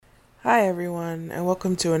Hi everyone, and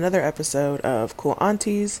welcome to another episode of Cool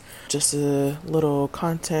Aunties. Just a little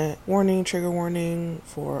content warning, trigger warning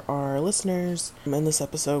for our listeners. In this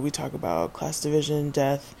episode, we talk about class division,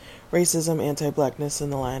 death, racism, anti-blackness in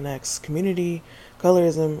the Latinx community,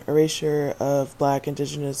 colorism, erasure of Black,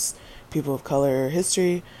 Indigenous, people of color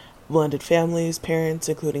history, blended families, parents,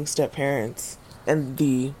 including step-parents, and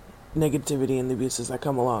the negativity and the abuses that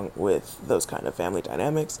come along with those kind of family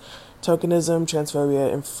dynamics, tokenism, transphobia,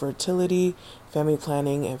 infertility, family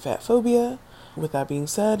planning, and fat phobia. With that being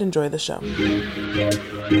said, enjoy the show.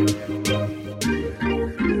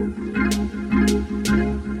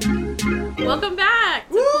 Welcome back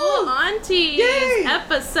to Cool Aunties, Yay!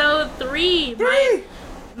 episode 3.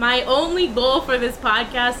 My only goal for this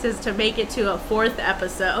podcast is to make it to a 4th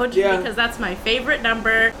episode because that's my favorite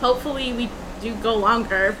number. Hopefully we do go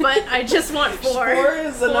longer, but I just want 4. 4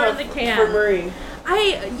 is enough the can. for Marie.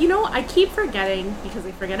 I keep forgetting, because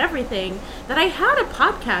I forget everything, that I had a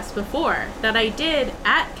podcast before that I did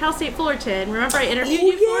at Cal State Fullerton. Remember I interviewed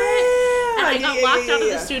you for it? And I got locked out of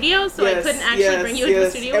the studio, so I couldn't actually bring you into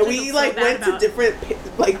the studio. And we went to different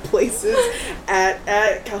places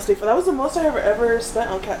at Cal State. That was the most I ever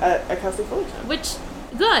spent at Cal State Fullerton. Which,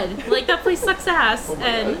 good. That place sucks ass,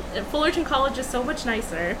 and Fullerton College is so much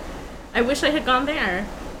nicer. I wish I had gone there.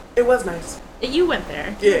 It was nice. You went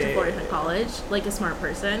there. You went to Fullerton College, like a smart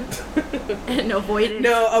person, and avoided.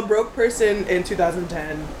 No, a broke person in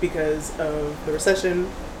 2010 because of the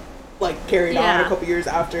recession, carried on a couple years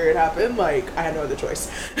after it happened. I had no other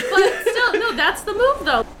choice. But still, no, that's the move,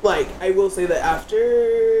 though. I will say that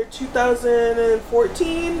after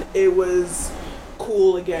 2014, it was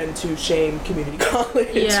cool again to shame community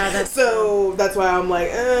college. Yeah, that's so. That's why I'm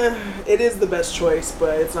it is the best choice,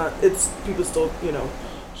 but it's not. It's people still,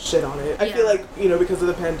 shit on it. I feel because of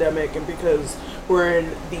the pandemic and because we're in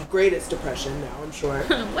the greatest depression now, I'm sure.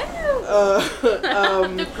 The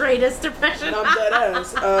greatest depression. I'm dead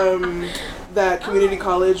ass. That community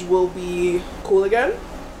college will be cool again,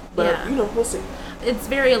 but we'll see. It's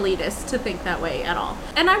very elitist to think that way at all.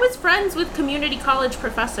 And I was friends with community college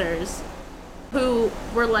professors who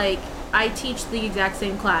were I teach the exact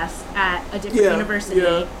same class at a different university,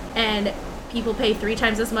 and people pay 3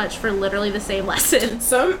 times as much for literally the same lesson.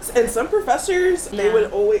 Some professors, they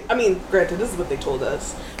would always, granted, this is what they told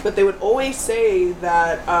us, but they would always say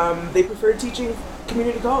that they prefer teaching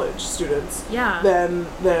community college students than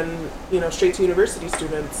straight to university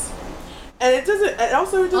students. And it doesn't.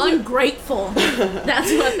 Ungrateful.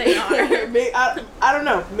 That's what they are. I don't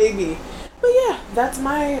know. Maybe. But yeah, that's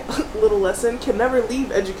my little lesson. Can never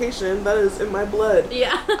leave education. That is in my blood.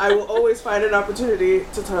 Yeah. I will always find an opportunity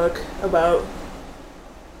to talk about.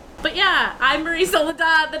 But yeah, I'm Marie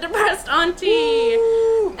Soledad, the depressed auntie.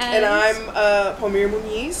 And I'm Palmyra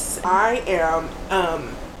Muniz. I am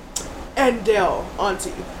Andale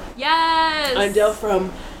auntie. Yes. Andale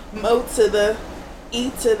from Mo to the E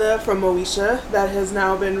to the from Moesha, that has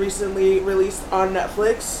now been recently released on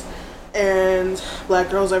Netflix. And Black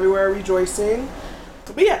Girls Everywhere Rejoicing.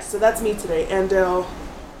 But yeah, so that's me today. Andale.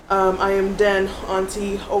 I am Den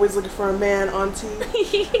auntie, always looking for a man auntie.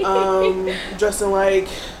 Dressing like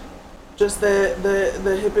just the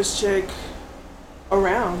hippest chick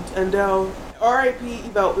around. Andale.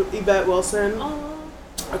 R.I.P. Yvette Wilson. Aww.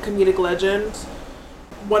 A comedic legend.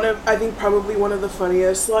 Probably one of the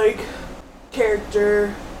funniest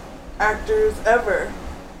character actors ever,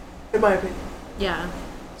 in my opinion. Yeah.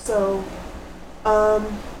 So,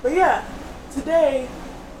 but yeah, today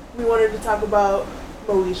we wanted to talk about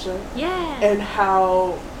Moesha. Yeah. And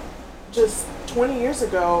how just 20 years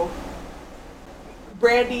ago,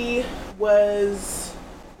 Brandy was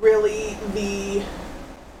really the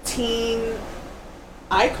teen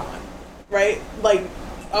icon, right?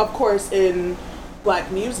 Of course, in Black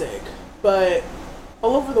music, but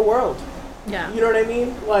all over the world. Yeah. You know what I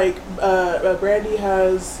mean? Brandy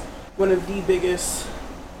has one of the biggest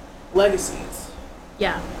legacies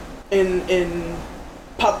in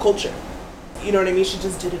pop culture. You know what I mean? She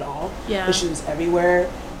just did it all. Yeah. And she was everywhere.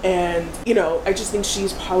 And, I just think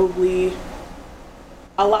she's probably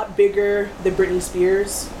a lot bigger than Britney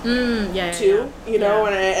Spears too. You know,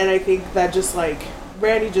 and I think that just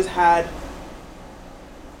Brandy just had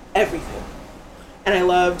everything. And I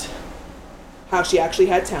loved how she actually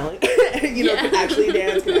had talent. Could actually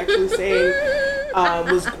dance, could actually sing,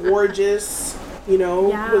 was gorgeous.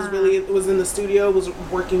 Was in the studio, was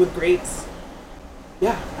working with greats.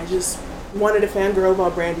 Yeah, I just wanted to fangirl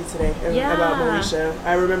about Brandy today and about Moesha.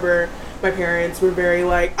 I remember my parents were very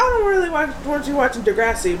I don't really want you watching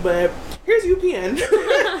Degrassi, but here's UPN,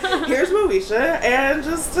 here's Moesha, and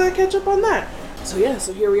just catch up on that. So yeah,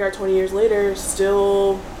 so here we are 20 years later,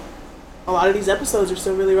 still a lot of these episodes are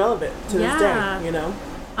still really relevant to this day, you know?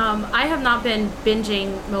 I have not been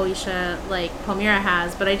binging Moesha like Palmyra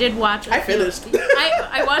has, but I did watch finished.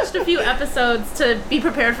 I watched a few episodes to be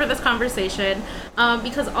prepared for this conversation,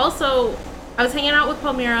 because also I was hanging out with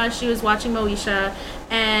Palmyra, she was watching Moesha,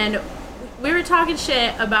 and we were talking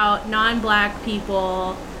shit about non-black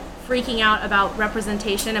people freaking out about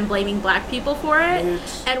representation and blaming black people for it.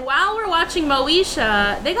 And while we're watching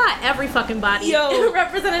Moesha, they got every fucking body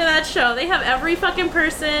represented in that show. They have every fucking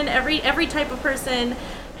person, every type of person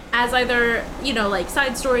as either, you know, like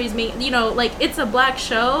side stories, you know, like it's a black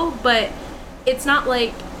show, but it's not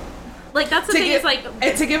like that's the thing is like...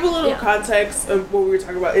 And to give a little context of what we were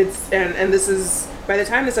talking about, it's, and this is, by the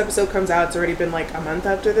time this episode comes out, it's already been like a month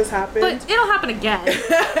after this happened. But it'll happen again.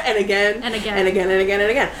 and again. And again. And again and again and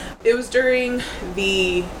again. It was during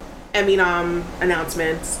the Emmy nom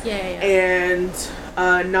announcements. And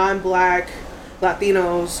non-black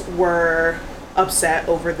Latinos were upset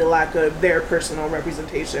over the lack of their personal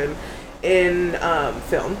representation in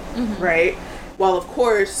film, right? While, of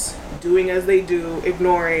course, doing as they do,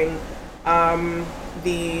 ignoring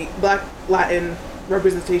the black Latin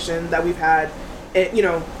representation that we've had. You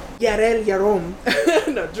know, Yarel Yarom,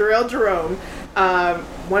 no, Jarrell Jerome,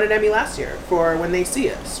 won an Emmy last year for When They See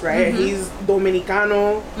Us, right? He's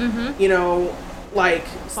Dominicano, you know, like...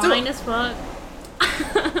 Fine as fuck.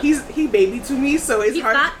 he baby to me, so it's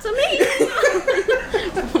hard... He's not to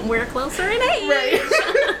me. We're closer in age.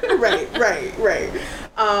 Right.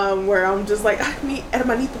 Where I'm just like, mi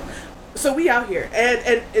hermanito. So we out here.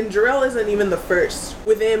 And Jarrell isn't even the first.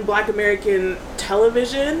 Within Black American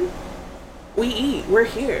television, we eat. We're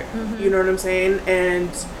here. You know what I'm saying?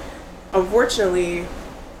 And unfortunately,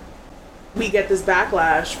 we get this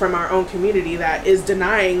backlash from our own community that is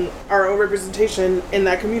denying our own representation in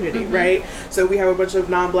that community, right? So we have a bunch of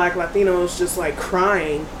non-black Latinos just like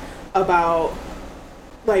crying about,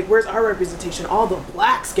 like, where's our representation? All the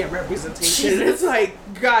blacks get representation. Jesus. It's like,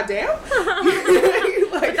 goddamn.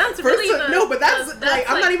 Like, that's really but that's like,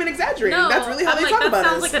 I'm not even exaggerating. No, that's really how they talk about us. That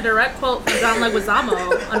sounds like a direct quote from John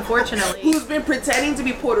Leguizamo, unfortunately. Who's been pretending to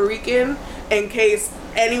be Puerto Rican in case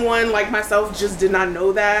anyone like myself just did not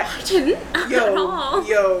know that. I didn't at all.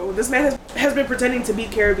 Yo, this man has been pretending to be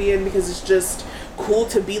Caribbean because it's just cool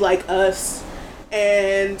to be like us,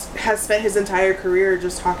 and has spent his entire career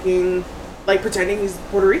just talking, like, pretending he's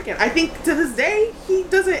Puerto Rican. I think to this day, he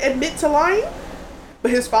doesn't admit to lying,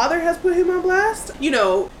 but his father has put him on blast. You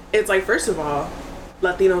know, it's like, first of all,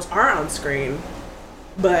 Latinos are on screen,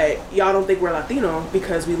 but y'all don't think we're Latino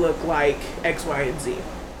because we look like X, Y, and Z,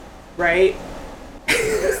 right?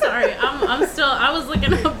 Sorry, I was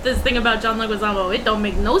looking up this thing about John Leguizamo. It don't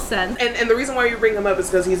make no sense. And the reason why you bring him up is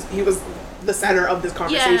because he was the center of this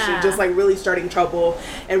conversation, just like really starting trouble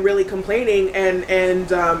and really complaining, and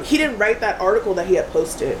he didn't write that article that he had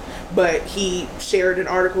posted, but he shared an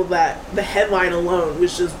article that the headline alone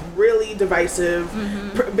was just really divisive,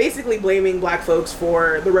 basically blaming black folks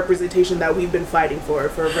for the representation that we've been fighting for a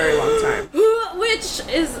very long time. Which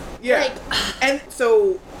is like... And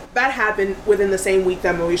so that happened within the same week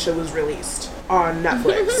that Moesha was released on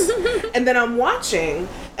Netflix. And then I'm watching,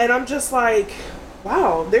 and I'm just like,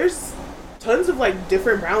 wow, there's tons of like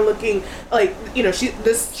different brown looking, like, you know,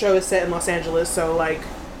 this show is set in Los Angeles, so like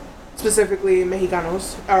specifically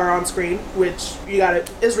Mexicanos are on screen, which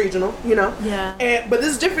is regional, you know. But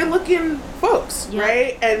there's different looking folks,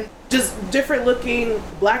 right? And just different looking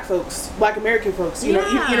black folks, Black American folks, you know,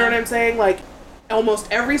 you know what I'm saying? Like,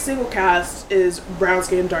 almost every single cast is brown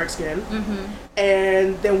skin, dark skin,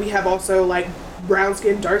 and then we have also like brown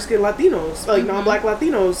skin, dark skin Latinos, like non-black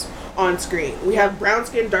Latinos on screen. We have brown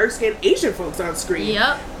skin, dark skin Asian folks on screen.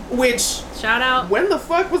 Which, shout out. When the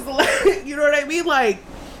fuck was the last? You know what I mean? Like,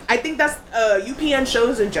 I think that's UPN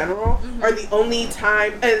shows in general are the only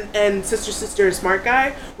time, and Sister and Smart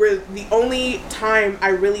Guy were the only time I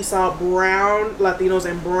really saw brown Latinos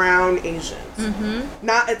and brown Asians.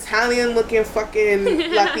 Not Italian looking fucking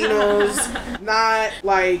Latinos, not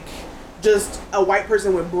like just a white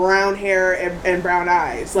person with brown hair and brown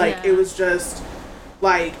eyes. Like, it was just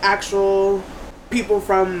like actual people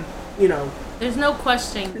from, you know. There's no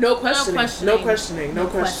questioning. No questioning.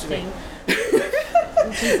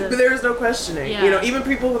 But there was no questioning. You know, even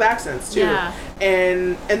people with accents too.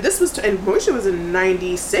 And this was and Moesha was in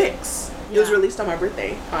 '96. It was released on my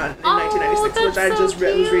birthday in 1996, which I just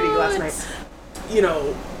was reading last night. You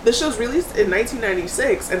know, the show's released in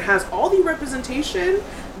 1996 and has all the representation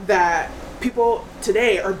that people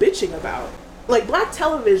today are bitching about. Like, black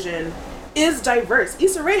television is diverse.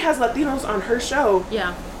 Issa Rae has Latinos on her show.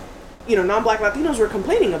 You know, non-black Latinos were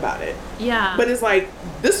complaining about it. But it's like,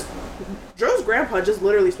 this Dro's grandpa just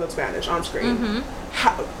literally spoke Spanish on screen.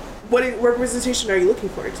 What representation are you looking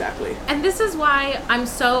for exactly? And this is why I'm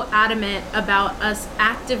so adamant about us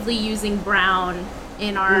actively using brown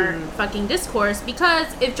in our fucking discourse,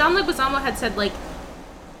 because if John Leguizamo had said, like,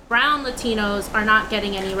 brown Latinos are not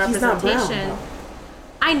getting any representation. He's not brown,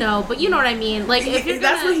 I know, but you know what I mean. Like, if you're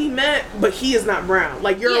that's what he meant, but he is not brown.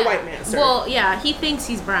 Like, you're a white man, sir. Well, yeah, he thinks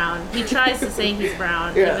he's brown. He tries to say he's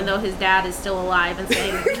brown, even though his dad is still alive and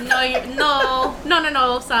saying, no,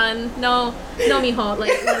 son, no, mijo.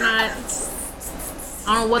 Like, we're not.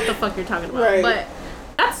 I don't know what the fuck you're talking about, right. But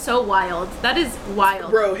that's so wild. That is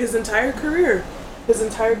wild, bro. His entire career,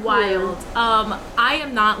 wild. I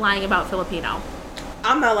am not lying about Filipino.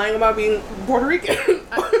 I'm not lying about being Puerto Rican.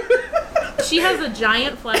 She has a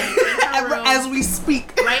giant flag in her room as we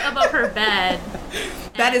speak, right above her bed.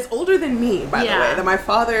 That is older than me, by the way. That my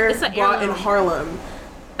father bought in Harlem.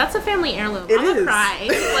 That's a family heirloom. I'm gonna cry.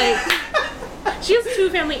 Like, she has 2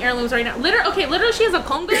 family heirlooms right now. Literally, she has a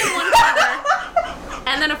conga in one corner,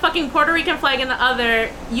 and then a fucking Puerto Rican flag in the other.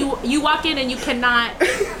 You walk in and you cannot.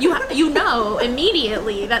 You know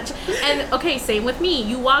immediately that. And okay, same with me.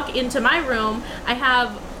 You walk into my room. I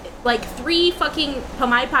have like 3 fucking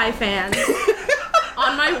Pamay fans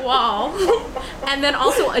on my wall, and then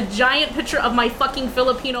also a giant picture of my fucking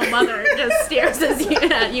Filipino mother just stares at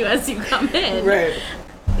you as you come in. Right.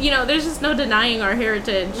 You know, there's just no denying our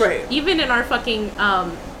heritage. Right. Even in our fucking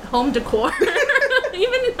home decor.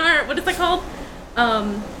 Even in our, what is that called?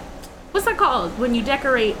 What's that called? When you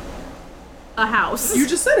decorate a house. You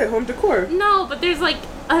just said it, home decor. No, but there's like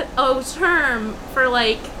a term for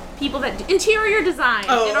like people that do interior design. In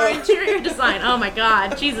our interior design. Oh my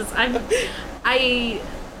god, Jesus, am I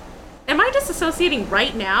disassociating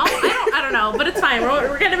right now? I don't know, but it's fine.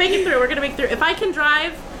 We're gonna make it through. If I can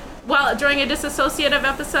drive during a disassociative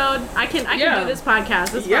episode, I can do this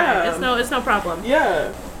podcast. It's fine. It's no problem.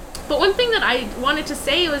 Yeah. But one thing that I wanted to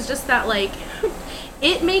say was just that, like,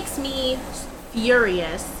 it makes me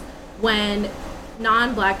furious when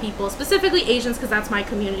non-black people, specifically Asians, because that's my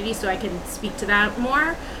community, so I can speak to that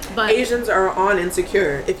more. But Asians are on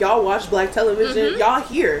Insecure. If y'all watch black television, y'all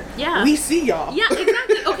here. Yeah. We see y'all. Yeah,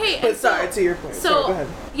 exactly. Okay. But sorry, to your point. So, go ahead.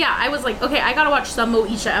 Yeah, I was like, okay, I gotta watch some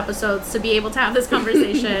Moesha episodes to be able to have this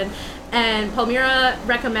conversation. And Palmyra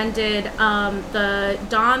recommended the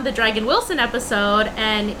Don the Dragon Wilson episode,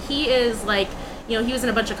 and he is like, you know, he was in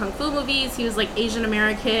a bunch of kung fu movies. He was like Asian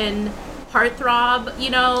American heartthrob, you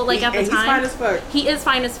know, like at the time. He's fine as fuck. He is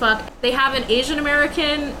fine as fuck. They have an Asian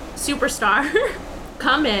American superstar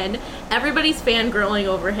come in. Everybody's fangirling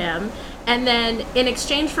over him. And then in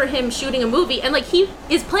exchange for him shooting a movie, and like he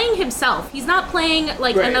is playing himself. He's not playing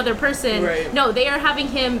like another person. Right. No, they are having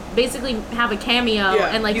him basically have a cameo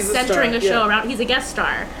and like centering a show around. He's a guest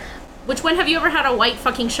star. Which, when have you ever had a white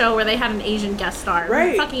fucking show where they had an Asian guest star?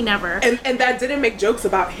 Right. Fucking never. And that didn't make jokes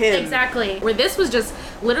about him. Exactly. Where this was just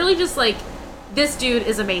literally just like, this dude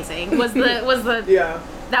is amazing. Was the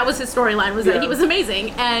that was his storyline, was that he was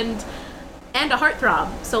amazing and a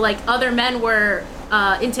heartthrob. So like other men were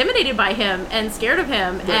intimidated by him and scared of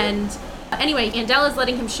him. Right. And anyway, Andela's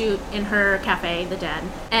letting him shoot in her cafe, The Den.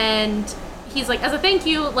 And he's like, as a thank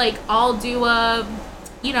you, like I'll do a,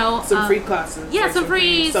 you know, some free classes. Yeah, like some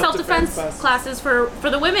free self-defense classes for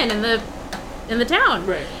the women in the town.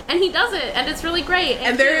 Right. And he does it, and it's really great.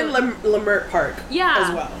 And they're in Leimert Park as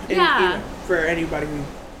well. And, yeah. You know, for anybody who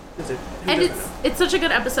and it's such a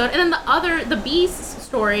good episode. And then the B's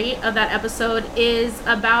story of that episode is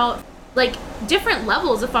about like different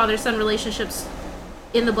levels of father-son relationships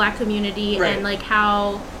in the black community, and like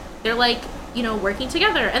how they're like, you know, working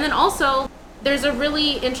together. And then also there's a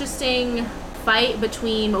really interesting fight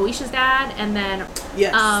between Moesha's dad and then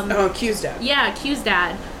Q's dad. Yeah, Q's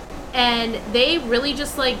dad. And they really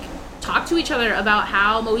just like talk to each other about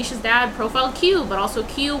how Moesha's dad profiled Q, but also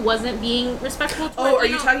Q wasn't being respectful to are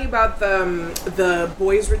you talking about the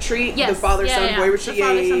boys retreat? Yes. The father-son boy retreat? The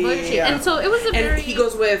father-son boy retreat. And so it was and he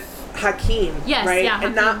goes with Hakeem, right?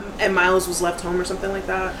 Yeah, and Miles was left home or something like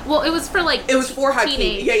that. Well, it was for like it was for Hakeem.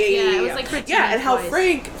 Teenage. Yeah. It was like for teenage and how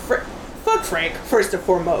boys. Fuck Frank, first and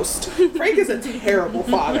foremost. Frank is a terrible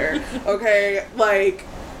father, okay? Like,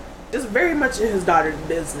 it's very much in his daughter's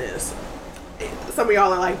business. Some of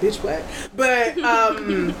y'all are like, bitch, what? But,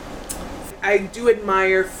 I do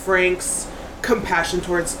admire Frank's compassion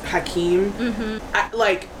towards Hakeem. Mm-hmm.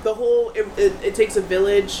 Like, the whole, it takes a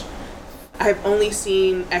village, I've only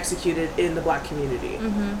seen executed in the black community.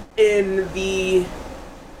 Mm-hmm. In the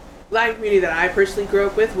Latin community that I personally grew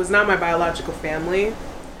up with was not my biological family.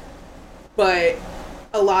 But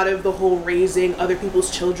a lot of the whole raising other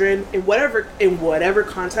people's children in whatever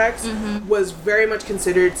context was very much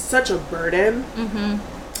considered such a burden.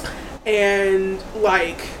 And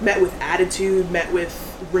like met with attitude, met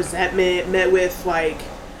with resentment, met with like,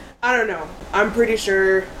 I don't know. I'm pretty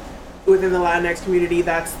sure within the Latinx community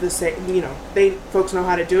that's the same, you know, folks know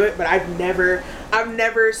how to do it, but I've never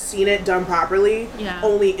seen it done properly.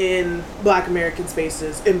 Only in Black American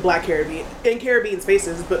spaces, in Caribbean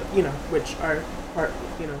spaces, but you know, which are part,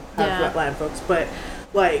 you know, have Latin folks, but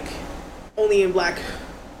like only in Black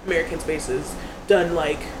American spaces, done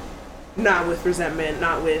like not with resentment,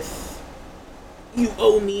 not with you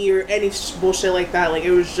owe me or any bullshit like that. Like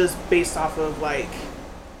it was just based off of like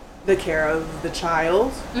the care of the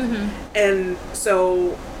child. And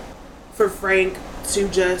so for Frank to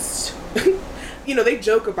just you know, they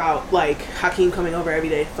joke about like Hakeem coming over every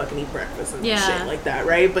day to fucking eat breakfast and shit like that,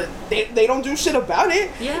 right? But they don't do shit about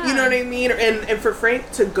it. You know what I mean? And for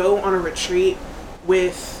Frank to go on a retreat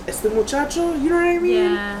with este muchacho, you know what I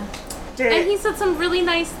mean? And he said some really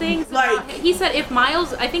nice things. Like he said, if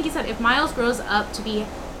Miles grows up to be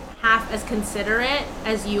half as considerate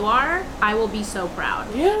as you are, I will be so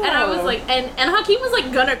proud. And I was like, and Hakeem was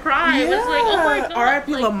like gonna cry. It was like, oh my god.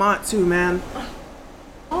 R.I.P. like, Lamont too, man.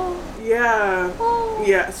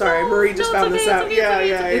 Sorry, no, Marie just found this out.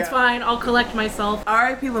 It's fine. I'll collect myself.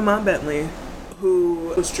 R.I.P. Lamont Bentley,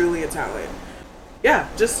 who was truly a talent.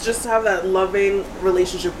 Just to have that loving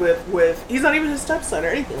relationship with he's not even his stepson or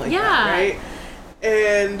anything like that, right?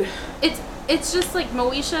 And it's just like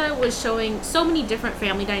Moesha was showing so many different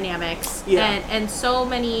family dynamics and so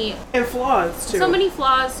many flaws too. So many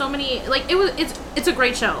flaws, so many like it's a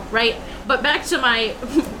great show, right? But back to my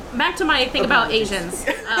thing about Asians.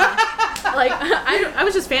 Like I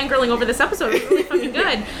was just fangirling over this episode. It was really fucking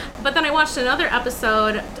good. But then I watched another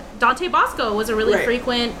episode. Dante Bosco was a really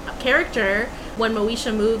frequent character when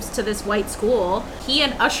Moesha moves to this white school. He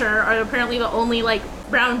and Usher are apparently the only like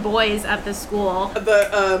brown boys at this school.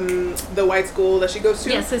 The white school that she goes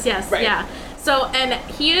to? Yes, right. Yeah. So, and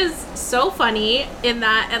he is so funny in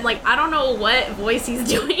that, and like, I don't know what voice he's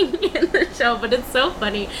doing in the show, but it's so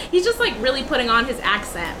funny. He's just like really putting on his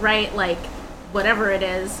accent, right? Like, whatever it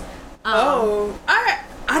is.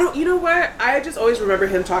 I don't, you know what? I just always remember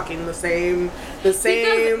him talking the same.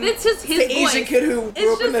 It's just his voice. Asian kid who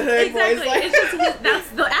grew up in the hood. Exactly. Like. It's just that's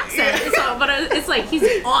the accent. So, but it's like he's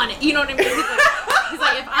on it. You know what I mean? He's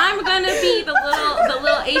like, if I'm gonna be the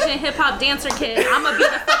little Asian hip hop dancer kid, I'm gonna be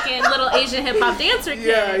the fucking little Asian hip hop dancer kid.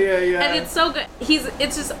 Yeah. And it's so good.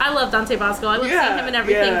 It's just, I love Dante Bosco. I love seeing him in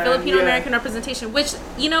everything. Filipino American representation. Which,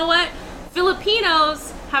 you know what?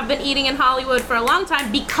 Filipinos have been eating in Hollywood for a long time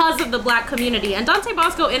because of the Black community. And Dante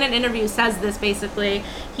Bosco in an interview says this basically.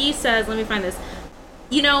 He says, let me find this.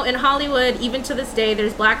 You know, in Hollywood, even to this day,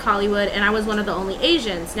 there's Black Hollywood, and I was one of the only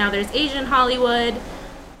Asians. Now there's Asian Hollywood,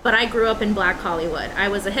 but I grew up in Black Hollywood. I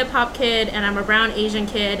was a hip hop kid, and I'm a brown Asian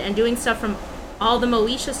kid, and doing stuff from all the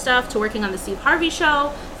Moesha stuff to working on the Steve Harvey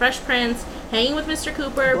Show, Fresh Prince, hanging with Mr.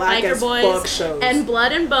 Cooper, Black Biker Boys, and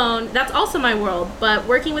Blood and Bone. That's also my world. But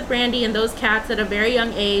working with Brandy and those cats at a very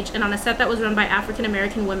young age and on a set that was run by African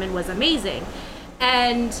American women was amazing.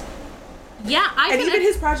 And even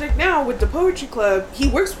his project now with the Poetry Club, he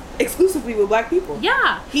works exclusively with Black people.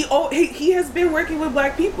 He has been working with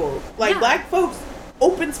Black people, like Black folks,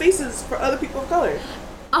 open spaces for other people of color.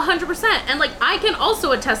 100%. And like I can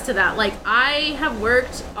also attest to that. Like I have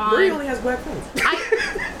worked on. Marie only has Black friends.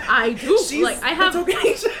 I do. Like I have.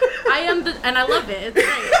 I am and I love it. It's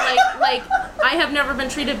great. Like I have never been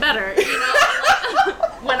treated better. You know,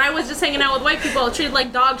 like, when I was just hanging out with white people, I was treated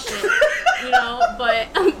like dog shit. You know,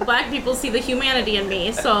 but Black people see the humanity in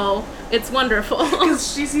me, so it's wonderful.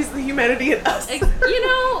 Because she sees the humanity in us. You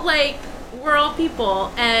know, like we're all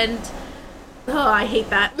people, and I hate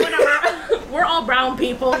that. Whatever. We're all brown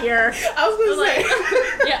people here. I was gonna say.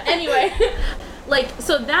 Yeah. Anyway. Like,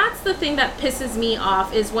 so that's the thing that pisses me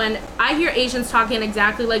off is when I hear Asians talking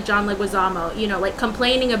exactly like John Leguizamo, you know, like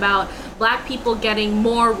complaining about Black people getting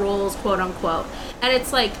more roles, quote unquote. And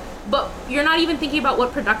it's like, but you're not even thinking about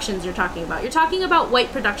what productions you're talking about. You're talking about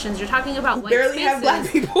white productions. You're talking about white barely spaces. Have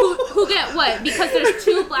Black people. Who get what? Because there's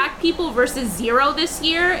 2 Black people versus 0 this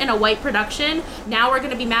year in a white production. Now we're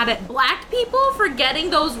going to be mad at Black people for getting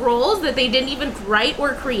those roles that they didn't even write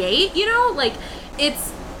or create, you know? Like,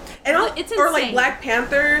 it's insane. Or like Black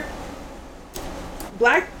Panther,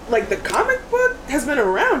 like the comic book has been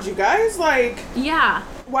around, you guys. Like, yeah.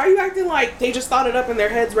 Why are you acting like they just thought it up in their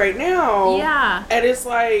heads right now? Yeah. And it's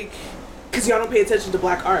like, because y'all don't pay attention to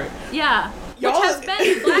Black art. Yeah. Which has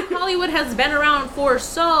been, Black Hollywood has been around for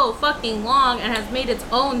so fucking long and has made its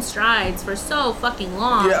own strides for so fucking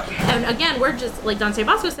long. Yeah. And again, we're just, like Dante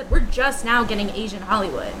Bosco said, we're just now getting Asian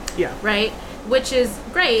Hollywood. Yeah. Right? Which is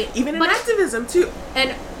great. Even in activism, too.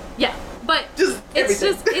 And, yeah. But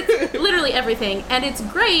it's literally everything. And it's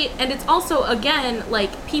great. And it's also, again,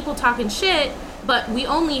 like, people talking shit, but we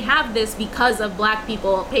only have this because of Black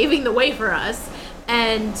people paving the way for us.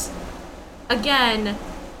 And, again,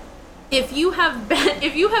 if you have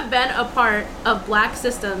been a part of Black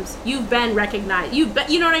systems, you've been recognized. You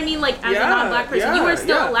know what I mean? Like, as a non-Black person, you are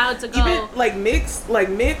still allowed to go. Even like mixed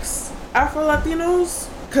Afro Latinos,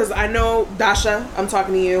 because I know Dasha, I'm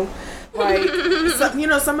talking to you. Like,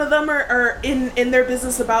 some of them are in their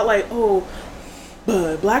business about like, oh,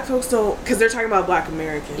 but Black folks don't, because they're talking about Black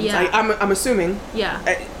Americans. Yeah. Like, I'm assuming. Yeah.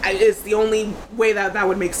 It's the only way that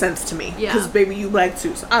would make sense to me. Yeah. Because baby, you Black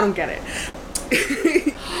too, so I don't get it.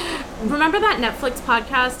 Remember that Netflix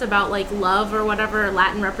podcast about, like, love or whatever,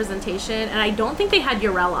 Latin representation? And I don't think they had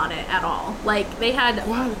Urel on it at all. Like, they had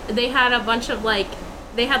a bunch of, like,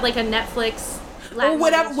 they had, like, a Netflix Latin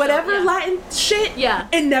whatever show. Latin shit. Yeah.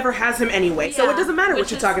 It never has him anyway. Yeah. So it doesn't matter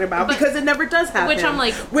what you're talking about because it never does have him. Which I'm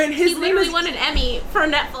like, when his he literally won an Emmy for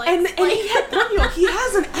Netflix. And he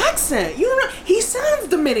has an accent. You know, he sounds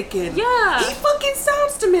Dominican. Yeah. He fucking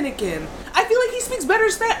sounds Dominican. I feel like he speaks better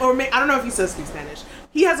Spanish. Or I don't know if he says speaks Spanish.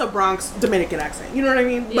 He has a Bronx Dominican accent. You know what I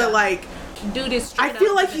mean? Yeah. But like, dude is I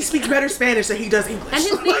feel like he speaks better Spanish than he does English. And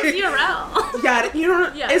his name's Jarrell. Yeah, you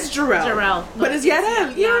know, it's Jarrell. Jarrell. But it's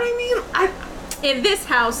Yarel. You know what I mean? In this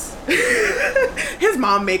house. His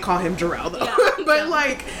mom may call him Jarrell though. Yeah, but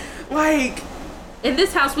like in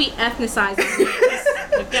this house we ethnicize him.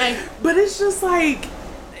 Okay? But it's just like,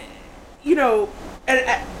 you know,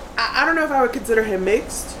 and I don't know if I would consider him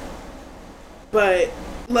mixed, but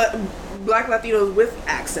Black Latinos with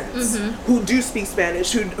accents who do speak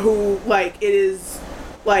Spanish, who like it is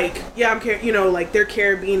like, yeah, you know, like their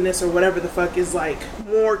Caribbeanness or whatever the fuck is like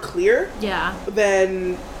more clear. Yeah.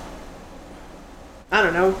 Than, I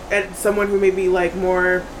don't know, and someone who may be like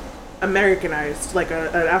more Americanized, like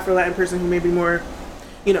an Afro-Latin person who may be more,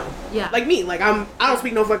 you know, like me. Like I don't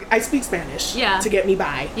speak I speak Spanish to get me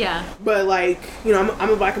by. Yeah. But like, you know, I'm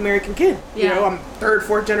a Black American kid. You know, I'm third,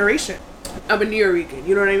 fourth generation. I'm a New Rican.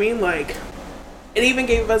 You know what I mean? Like, it even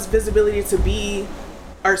gave us visibility to be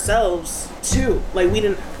ourselves too. Like we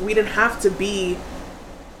didn't have to blend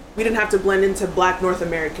into Black North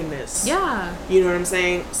Americanness. Yeah. You know what I'm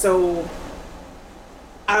saying? So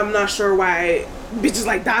I'm not sure why bitches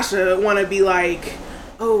like Dasha want to be like,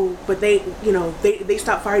 oh, but they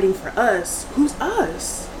stopped fighting for us. Who's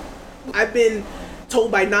us? I've been told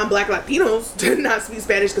by non-Black Latinos to not speak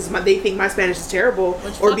Spanish because they think my Spanish is terrible,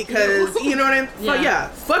 or because you know what I mean?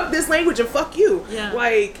 Fuck this language and fuck you. Yeah.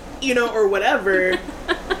 Like, you know, or whatever.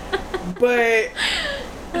 But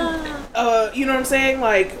you know what I'm saying?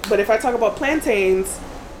 Like, but if I talk about plantains,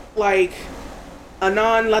 like, a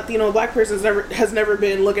non-Latino Black person has never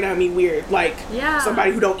been looking at me weird, like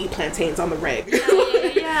somebody who don't eat plantains on the reg.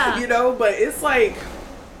 Yeah. You know, but it's like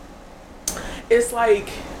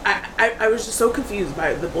I was just so confused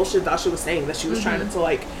by the bullshit Dasha was saying, that she was trying to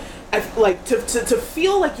like, to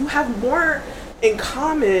feel like you have more in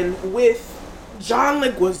common with John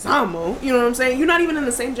Leguizamo. You know what I'm saying? You're not even in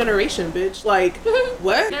the same generation, bitch. Like,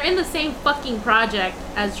 what? They're in the same fucking project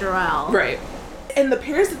as Jarrell. Right. And the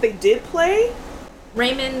parents that they did play,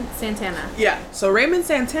 Raymond Santana. Yeah. So Raymond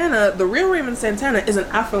Santana, the real Raymond Santana, is an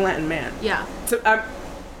Afro-Latin man. Yeah. So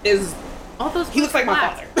all those. He looks like my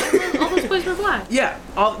father. All those boys were Black. Yeah.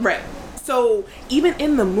 All right. So even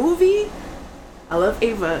in the movie, I love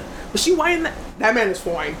Ava, but she whining that man is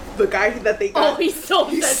fine. The guy that they got. Oh, he's so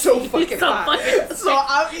fucking hot. So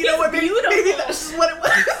you know what? Maybe that's just what it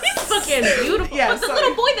was. He's fucking beautiful. Yeah. But the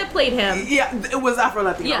little boy that played him. Yeah, it was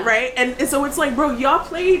Afro-Latino, right? And so it's like, bro, y'all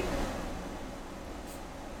played.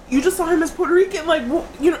 You just saw him as Puerto Rican, like,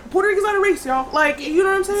 you know, Puerto Rican's not a race, y'all. Like, you know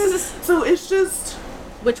what I'm saying? So it's just...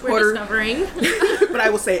 Which we're discovering. But I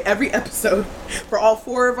will say, every episode, for all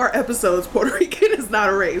 4 of our episodes, Puerto Rican is not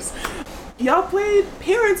a race. Y'all played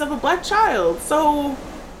parents of a Black child, so...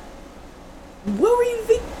 What were you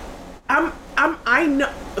thinking? I know...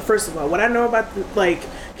 First of all, what I know about, like,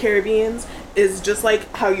 Caribbeans is just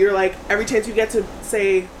like how you're, like, every chance you get to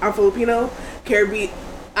say, I'm Filipino, Caribbean...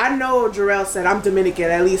 I know Jarrell said I'm Dominican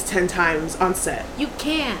at least 10 times on set. You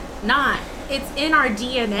can't not. It's in our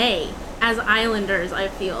DNA as islanders, I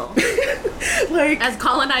feel. Like, as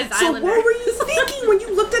colonized islanders. So what were you thinking when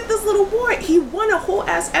you looked at this little boy? He won a whole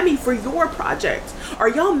ass Emmy for your project. Are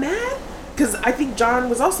y'all mad? because I think John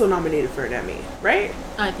was also nominated for an Emmy, right?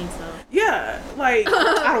 I think so. Yeah, like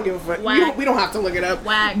I don't give a fuck. We don't have to look it up.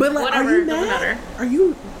 Whack. But like, whatever, are you mad? Are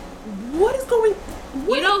you? What is going?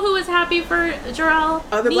 What? You know who was happy for Jarrell?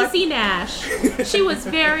 Niecy Nash. She was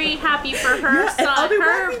very happy for her son,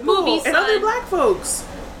 her movie son, and other black folks.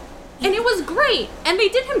 And it was great. And they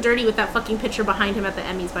did him dirty with that fucking picture behind him at the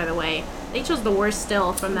Emmys, by the way. They chose the worst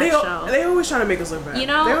still from that show. They always trying to make us look bad. You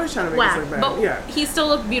know? They always trying to make us look bad. But yeah. He still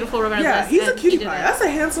looked beautiful regardless. Yeah, he's a cutie pie. That's a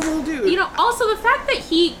handsome little dude. You know, also the fact that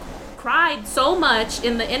he cried so much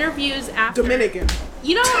in the interviews after. Dominican.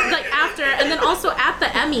 You know, like after, and then also at the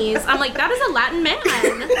Emmys, I'm like, that is a Latin man.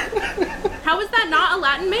 How is that not a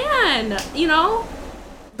Latin man? You know?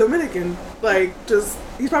 Dominican. Like, just,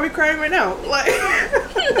 he's probably crying right now. Like,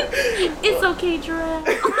 it's okay, Jarrell.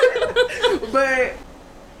 But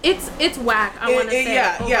it's whack. I want to say.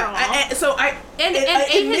 Yeah, overall. And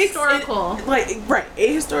ahistorical.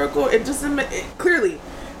 Ahistorical. It doesn't. Clearly,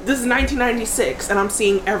 this is 1996, and I'm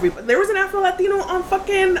seeing everybody. There was an Afro Latino on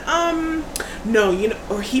fucking no, you know,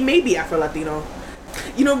 or he may be Afro Latino.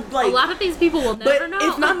 You know, like a lot of these people will never know.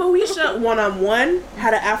 If not Moesha, one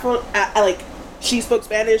had an Afro, like she spoke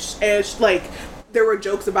Spanish, and like there were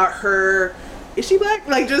jokes about her. Is she black?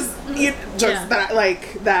 Like jokes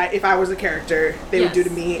that if I was a character, they would do to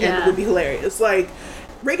me, and it would be hilarious. Like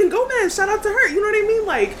Reagan Gomez, shout out to her. You know what I mean?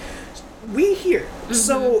 Like we here,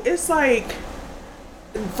 so it's like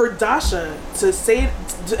for Dasha to say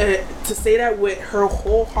that with her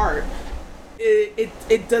whole heart,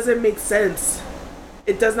 it doesn't make sense.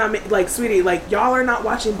 It does not make, like, sweetie, like, y'all are not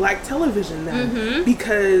watching black television then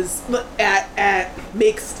because look at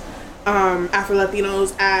mixed Afro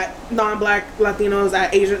Latinos, at non-black Latinos,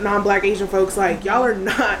 at Asian non-black Asian folks, like y'all are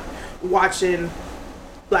not watching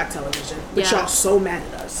black television, but y'all so mad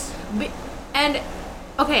at us. And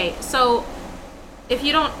okay, so if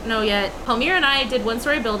you don't know yet, Palmyra and I did One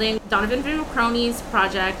Story Building, Donovan Crony's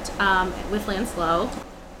project with Lance Lowe.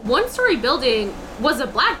 One Story Building was a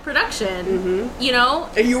black production, you know?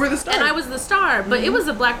 And you were the star. And I was the star, but it was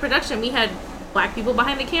a black production. We had black people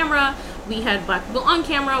behind the camera. We had black people on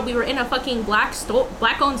camera. We were in a fucking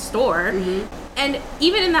black-owned store. And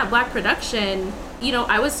even in that black production, you know,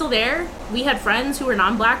 I was still there. We had friends who were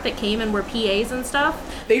non-black that came and were PAs and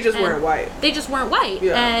stuff. They just weren't white. They just weren't white.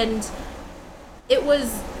 Yeah. And it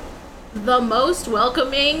was the most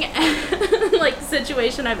welcoming, like,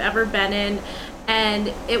 situation I've ever been in.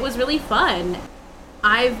 And it was really fun.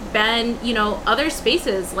 I've been, you know, other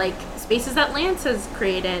spaces, like spaces that Lance has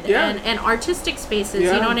created, and artistic spaces,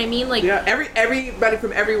 you know what I mean? Like, everybody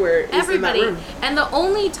from everywhere is in that room. And the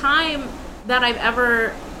only time that I've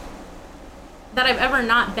ever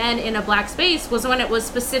not been in a black space was when it was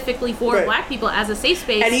specifically for black people as a safe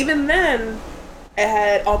space. And even then, it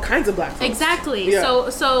had all kinds of black folks. Exactly. Yeah.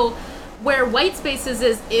 So where white spaces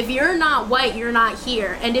is, if you're not white, you're not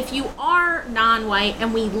here. And if you are non-white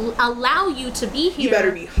and we allow you to be here, you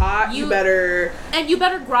better be hot, you better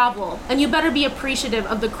grovel, and you better be appreciative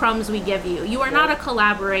of the crumbs we give you. You are not a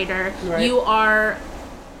collaborator. Right. You are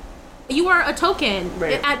a token.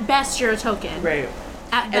 Right. At best, you're a token. Right.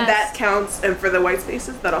 At best. And that counts, and for the white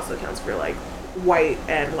spaces, that also counts for, like, white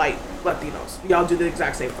and light Latinos. Y'all do the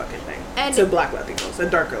exact same fucking thing to black Latinos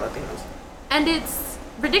and darker Latinos. And it's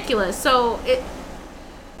ridiculous. So it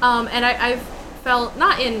and I've felt,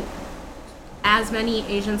 not in as many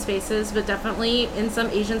Asian spaces, but definitely in some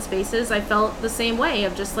Asian spaces, I felt the same way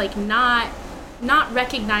of just like not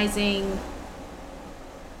recognizing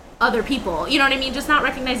other people, you know what I mean? Just not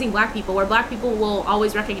recognizing black people, where black people will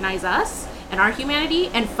always recognize us and our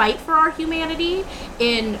humanity and fight for our humanity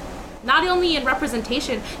in not only in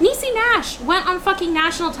representation. Niecy Nash went on fucking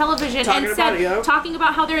national television talking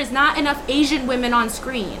about how there is not enough Asian women on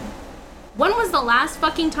screen. When was the last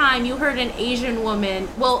fucking time you heard an Asian woman,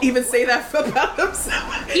 even say that about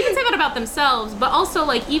themselves? Even say that about themselves, but also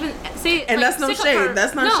like even say, and like, that's no shade.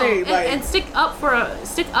 That's not shade. And stick up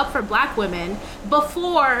for black women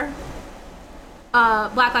before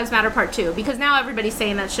Black Lives Matter Part 2, because now everybody's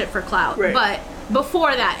saying that shit for clout. Right. But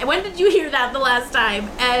before that, when did you hear that the last time?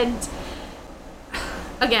 And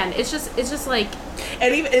again, it's just like,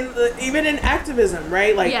 and even in activism,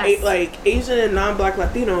 right? Like, like Asian and non-black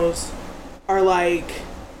Latinos are like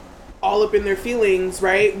all up in their feelings,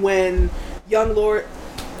 right? When Young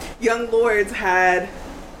Lords had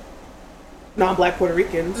non-black Puerto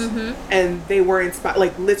Ricans, and they were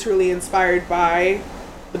literally inspired by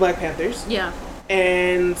the Black Panthers. Yeah.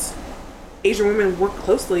 And Asian women work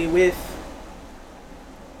closely with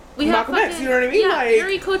Malcolm X, you know what I mean? Yeah, like,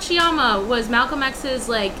 Yuri Kochiyama was Malcolm X's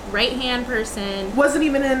like right-hand person. Wasn't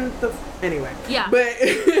even in the anyway. Yeah. But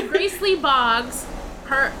Grace Lee Boggs,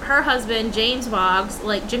 her husband, James Boggs,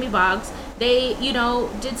 like Jimmy Boggs, they, you know,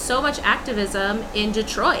 did so much activism in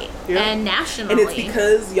Detroit and nationally. And it's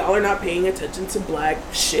because y'all are not paying attention to black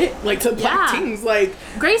shit, like to black teens. Like,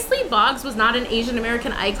 Grace Lee Boggs was not an Asian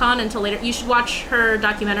American icon until later. You should watch her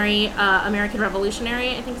documentary, American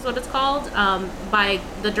Revolutionary, I think is what it's called. By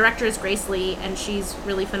the director is Grace Lee, and she's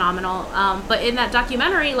really phenomenal. But in that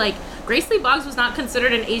documentary, like, Grace Lee Boggs was not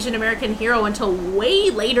considered an Asian American hero until way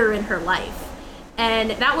later in her life. And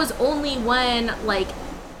that was only when, like,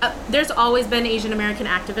 there's always been Asian American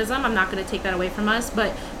activism. I'm not going to take that away from us,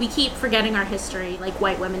 but we keep forgetting our history like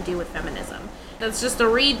white women do with feminism. That's just a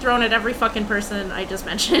reed thrown at every fucking person I just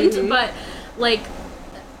mentioned. Mm-hmm. But, like,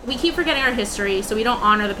 we keep forgetting our history, so we don't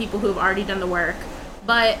honor the people who have already done the work.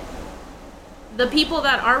 But the people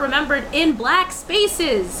that are remembered in black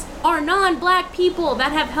spaces are non-black people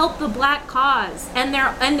that have helped the black cause.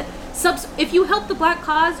 If you help the black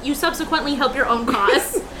cause, you subsequently help your own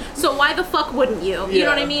cause. So why the fuck wouldn't you? You know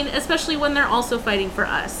what I mean? Especially when they're also fighting for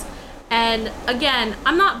us. And again,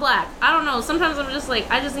 I'm not black. I don't know. Sometimes I'm just like,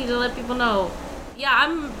 I just need to let people know. Yeah,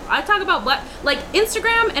 I talk about black. Like,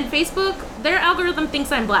 Instagram and Facebook, their algorithm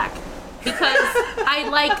thinks I'm black. Because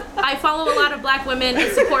I follow a lot of black women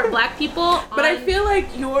and support black people but I feel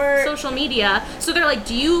like your social media. So they're like,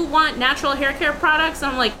 do you want natural hair care products?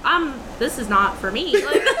 And I'm like, this is not for me.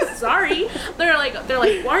 Like, sorry. They're like,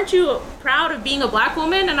 aren't you proud of being a black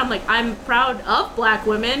woman? And I'm like, I'm proud of black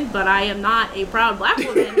women, but I am not a proud black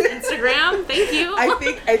woman. Instagram, thank you.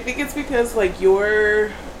 I think it's because, like,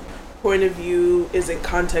 your point of view is in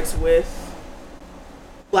context with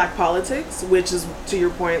black politics, which is, to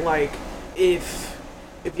your point, like, if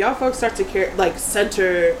y'all folks start to care, like,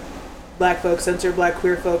 center black folks, center black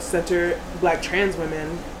queer folks, center black trans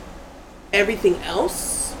women, everything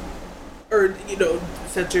else, or, you know,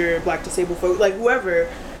 center black disabled folks, like, whoever,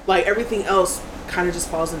 like, everything else kind of just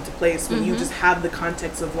falls into place when you just have the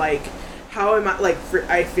context of, like, how am I, like,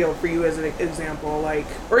 I feel for you as an example, like,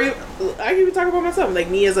 or I can even talk about myself, like,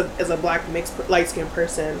 me as a black mixed light-skinned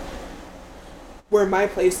person, where my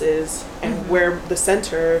place is and where the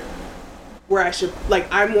center, where I should, like,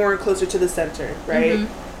 I'm more closer to the center, right?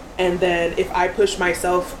 And then if I push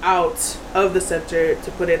myself out of the center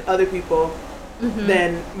to put in other people,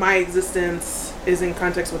 then my existence is in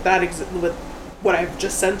context with that, with what I've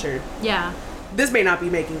just centered. Yeah. This may not be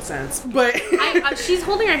making sense, but she's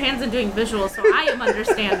holding her hands and doing visuals, so I am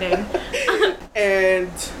understanding.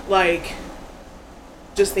 And, like,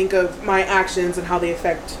 just think of my actions and how they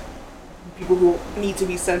affect people who need to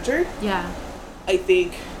be centered. Yeah. I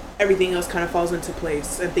think everything else kind of falls into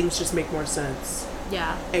place and things just make more sense.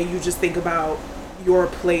 Yeah. And you just think about your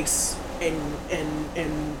place and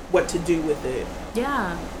what to do with it.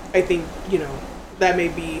 Yeah. I think, you know, that may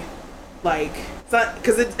be, like, it's not,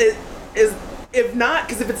 because it is, if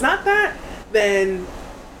it's not that, then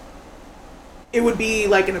it would be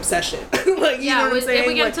like an obsession. Like, you know what I'm saying? If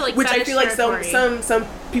we get into, like, which I feel like territory. some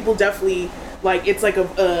people definitely, like, it's like a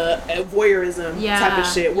voyeurism type of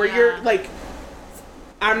shit where you're like,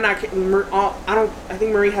 I'm not kidding. I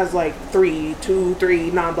think Marie has like 3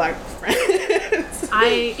 non-black friends.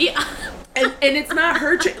 And it's not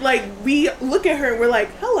her. Like, we look at her and we're like,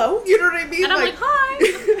 hello. You know what I mean? And I'm like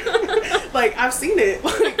hi. Like, I've seen it.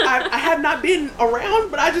 Like, I have not been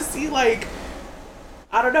around, but I just see, like,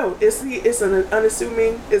 I don't know. It's an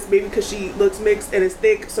unassuming. It's maybe because she looks mixed and is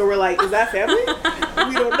thick. So we're like, is that family?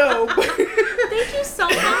 We don't know. Thank you so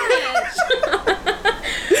much.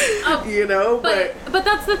 You know, but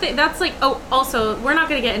that's the thing. That's like, also, we're not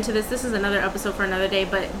going to get into this. This is another episode for another day.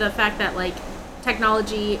 But the fact that, like,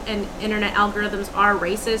 technology and internet algorithms are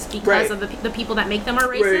racist because of the people that make them are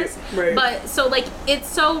racist. Right. But so, like, it's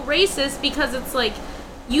so racist because it's like,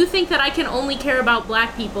 you think that I can only care about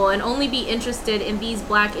black people and only be interested in these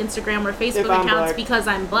black Instagram or Facebook accounts because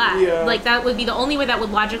I'm black. Yeah. Like, that would be the only way that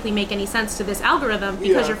would logically make any sense to this algorithm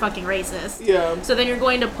because you're fucking racist. Yeah. So then you're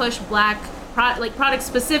going to push black products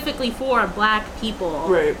specifically for black people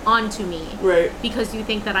onto me. Right. Because you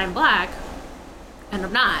think that I'm black. And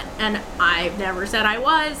I'm not. And I've never said I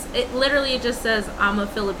was. It literally just says I'm a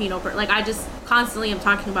Filipino person. Like, I just constantly am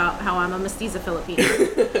talking about how I'm a mestiza Filipino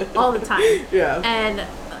all the time. Yeah. And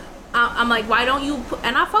I'm like, why don't you...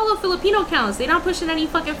 And I follow Filipino accounts. They're not pushing any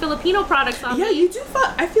fucking Filipino products on me. Yeah, you do.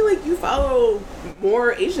 I feel like you follow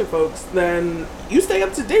more Asian folks than... You stay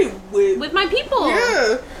up to date with my people.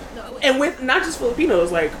 Yeah. And with not just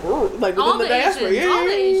Filipinos, like within all the diaspora. Asians, all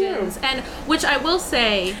the Asians. And which I will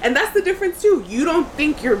say... And that's the difference, too. You don't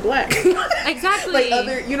think you're black. Exactly.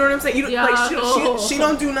 Like, you know what I'm saying? You don't, like, she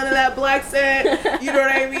don't do none of that black set. You know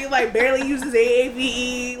what I mean? Like, barely uses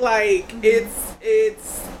AAVE. Like,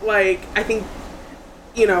 it's like, I think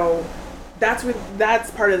you know,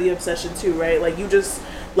 that's part of the obsession too, right? Like, you just,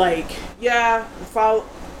 like, yeah, follow,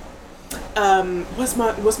 what's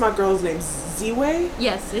my girl's name? Z-Way?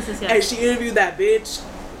 Yes. And she interviewed that bitch.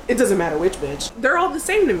 It doesn't matter which bitch. They're all the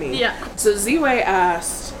same to me. Yeah. So Z-Way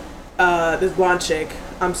asked this blonde chick,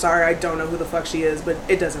 I'm sorry, I don't know who the fuck she is, but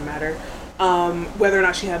it doesn't matter, whether or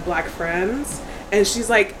not she had black friends. And she's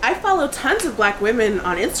like, I follow tons of black women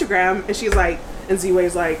on Instagram. And she's like, and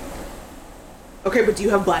Z-Way's like, okay, but do you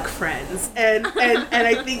have black friends? And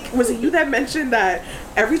I think, was it you that mentioned that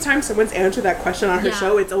every time someone's answered that question on her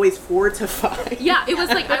show, it's always 4 to 5? Yeah, it was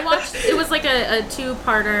like, I watched, it was like a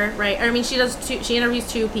two-parter, right? I mean, she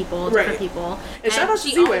interviews 2 people, different people. And shout out to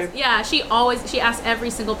Z-Way. Yeah, she asks every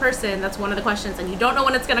single person, that's one of the questions, and you don't know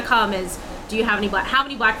when it's going to come, is, how many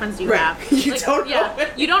black friends do you have? You don't know.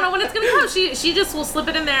 You don't know when it's going to come. She just will slip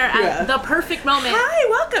it in there at the perfect moment. Hi,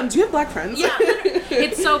 welcome. Do you have black friends? Yeah,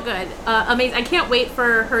 it's so good. Amazing. I can't wait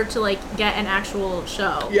for her to, like, get an actual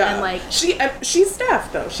show. Yeah. And, like, she's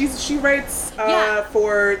staff, though. She writes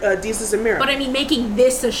for Desus and Mero. But I mean, making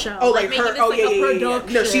this a show. Oh, like her. This, like, a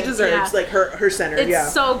production. No, she deserves like her center.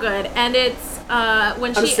 It's so good, and it's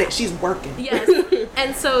when she's working. Yes,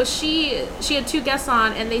 and so she had 2 guests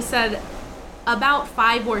on, and they said about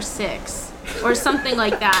 5 or 6 or something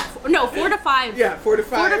like that. No, 4 to 5. Yeah, 4 to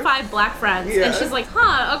 5. 4 to 5 black friends. Yeah. And she's like,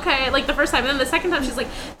 huh, okay. Like the first time. And then the second time she's like,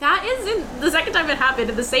 the second time it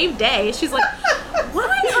happened in the same day. She's like,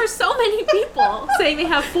 why are so many people saying they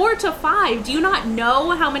have 4 to 5? Do you not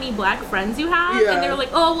know how many black friends you have? Yeah. And they're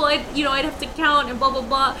like, oh, well, I'd have to count and blah, blah,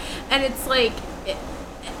 blah. And it's like,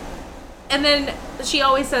 and then she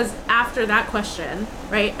always says after that question,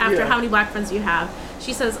 right? After how many black friends do you have?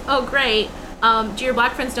 She says, oh, great. Do your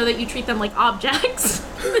black friends know that you treat them like objects?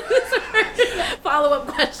 Follow-up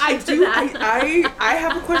question. I do. I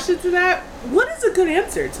have a question to that. What is a good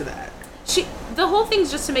answer to that? The whole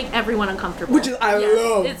thing's just to make everyone uncomfortable. Which is I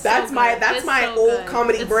love. That's my old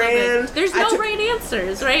comedy brand. There's no right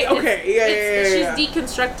answers, right? Okay, she's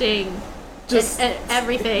deconstructing just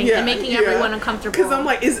everything and making everyone uncomfortable. Because I'm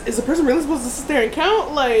like, is a person really supposed to sit there and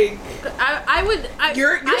count? Like, I would.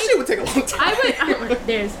 Your shit would take a long time. I would.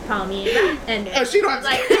 There's Palmina and she don't have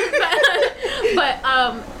to.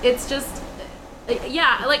 But it's just.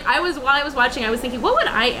 Yeah, like while I was watching, I was thinking, how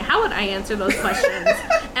would I answer those questions?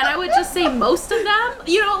 And I would just say most of them.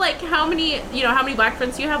 You know, like how many black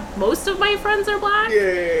friends do you have? Most of my friends are black.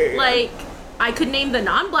 Yeah. Like, I could name the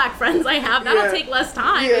non-black friends I have. That'll take less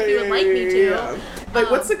time if you would like me to. Yeah. Like,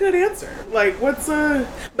 what's a good answer? Like, what's a...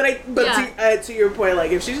 But to your point,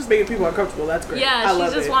 like, if she's just making people uncomfortable, that's great. Yeah,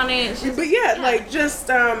 she's just wanting... like, just,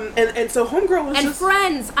 and so Homegirl was just... And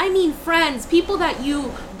friends. I mean friends. People that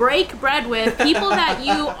you break bread with. People that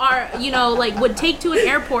you are, like, would take to an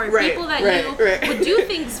airport. People that you would do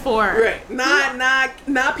things for. Right.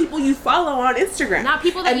 Not people you follow on Instagram. Not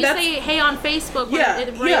people that you say, hey, on Facebook.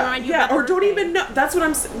 Or don't even know. That's what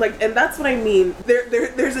I'm... Like, and that's what I mean.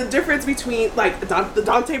 There's a difference between, like, the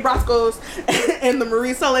Dante Brascos and the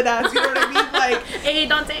Marie Soledad, you know what I mean? Like, hey,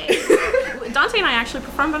 Dante. Dante and I actually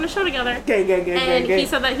performed on a show together. Gang. And he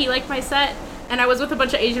said that he liked my set, and I was with a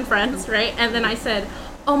bunch of Asian friends, right? And then I said,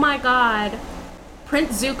 oh my God,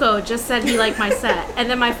 Prince Zuko just said he liked my set. And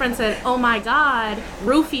then my friend said, oh my God,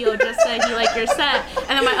 Rufio just said he liked your set. And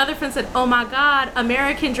then my other friend said, oh my God,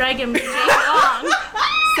 American Dragon Jay Long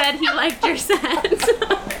said he liked your set.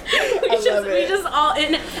 We just all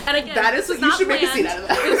and again, that is what you should make a scene out of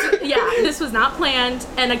that. This was not planned,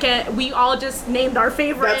 and again, we all just named our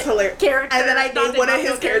favorite. That's hilarious. Character, and then I named one of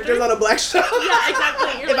his characters on a black show. Yeah,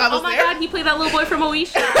 exactly. You're like, oh my God, he played that little boy from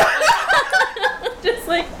Moesha. Just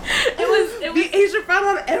like it was the Asian friend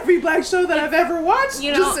on every black show that I've ever watched.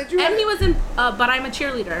 You know, and he was in But I'm a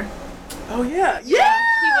Cheerleader. Oh yeah.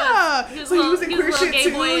 He was in Queer Shit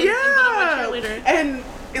too. Yeah.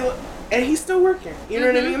 And he's still working. You know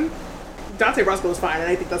what I mean? Dante Brasco was fine, and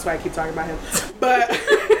I think that's why I keep talking about him. But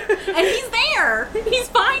and he's there. He's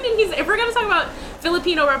fine, and if we're gonna talk about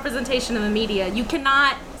Filipino representation in the media, you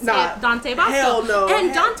cannot skip Dante Bosco. Hell no.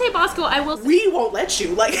 And Dante Bosco, I will say, we won't let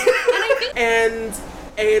you. Like, and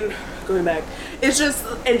going back, it's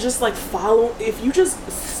just like follow. If you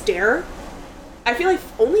just stare, I feel like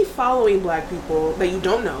only following black people that you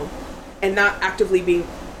don't know, and not actively being.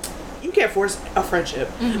 You can't force a friendship,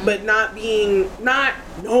 but not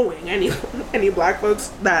knowing any black folks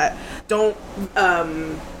that don't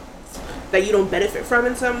that you don't benefit from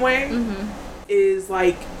in some way is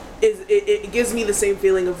like it gives me the same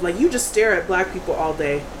feeling of like you just stare at black people all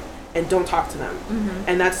day and don't talk to them,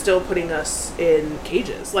 and that's still putting us in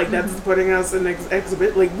cages. Like that's putting us in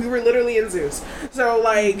exhibit. Like we were literally in zoos. So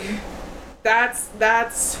like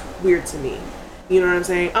that's weird to me. You know what I'm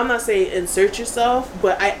saying? I'm not saying insert yourself,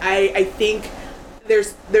 but I think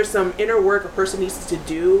there's some inner work a person needs to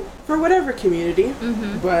do for whatever community.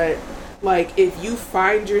 Mm-hmm. But like, if you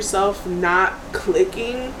find yourself not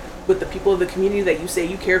clicking with the people of the community that you say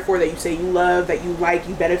you care for, that you say you love, that you like,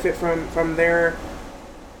 you benefit from their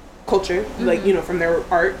culture, mm-hmm. like, you know, from their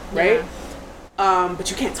art, right? Yeah.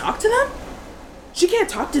 But you can't talk to them? She can't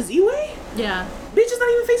talk to Z-Way? Yeah. Bitch is not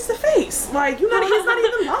even face to face. Like, he's not even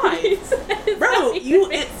live. Bro,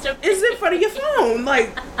 is it in front of your phone?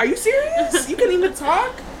 Like, are you serious? You can't even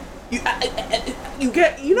talk? You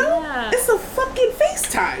get, you know? Yeah. It's a fucking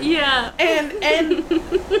FaceTime. Yeah. And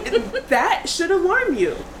that should alarm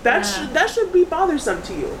you. That should be bothersome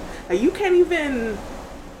to you. Like, you can't even,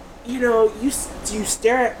 you know, you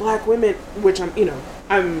stare at black women, which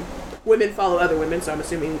women follow other women, so I'm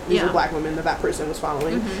assuming these are black women that person was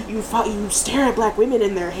following. Mm-hmm. You stare at black women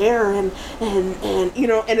in their hair and you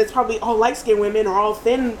know, and it's probably all light skinned women or all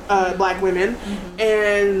thin black women,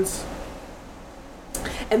 and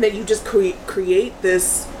then you just create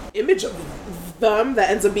this image of them that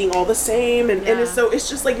ends up being all the same, and it's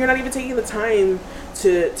just like you're not even taking the time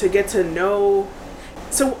to get to know.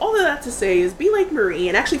 So all of that to say is, be like Marie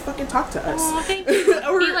and actually fucking talk to us. Oh, thank you.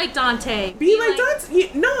 Or be like Dante. Be like Dante.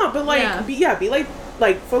 No, but like, be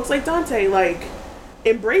like folks like Dante. Like,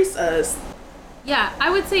 embrace us. Yeah, I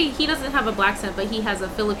would say he doesn't have a black accent, but he has a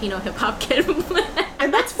Filipino hip hop kid.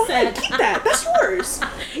 And that's fine. Keep that. That's yours.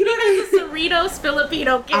 You know what I mean? Cerritos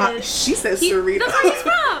Filipino kid. She says Cerritos. That's where he's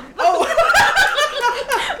from. Oh.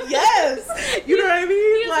 Yes. You know what I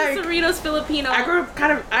mean? He like Cerritos Filipino. I grew up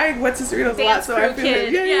I went to Cerritos a lot, so I feel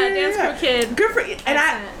it. Dance crew kid. Good for you. And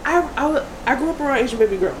I grew up around Asian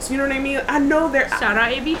baby girls. You know what I mean? I know they're shout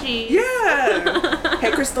out ABG. Yeah.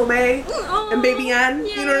 Hey, Crystal May and Baby Ann.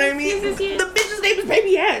 Yes, you know what I mean? Yes. The bitch's name is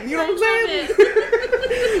Baby Ann. You know what I'm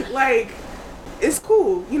saying? Like, it's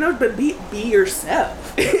cool, you know, but be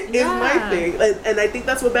yourself is my thing, and I think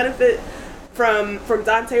that's what benefit from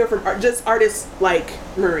Dante or from just artists like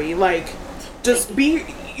Marie. Like, just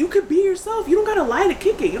you could be yourself. You don't gotta lie to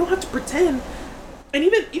kick it. You don't have to pretend. And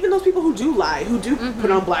even those people who do lie, who do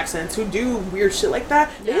put on black scents, who do weird shit like that,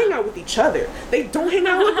 they hang out with each other. They don't hang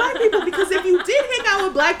out with black people, because if you did hang out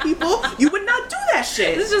with black people, you would not do that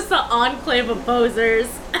shit. It's just the enclave of posers.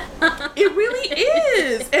 It really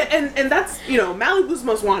is. And that's, you know, Malibu's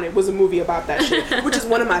Most Wanted was a movie about that shit, which is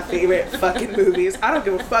one of my favorite fucking movies. I don't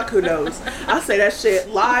give a fuck who knows. I'll say that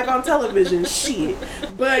shit live on television. Shit.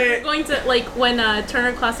 But you're going to, like, when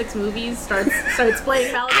Turner Classics Movies starts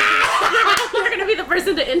playing Malibu, you're gonna be the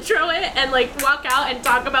person to intro it and, like, walk out and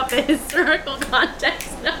talk about the historical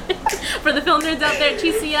context of it. For the film nerds out there,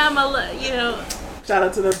 TCM, you know. Shout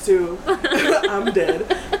out to them too. I'm dead.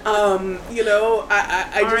 You know,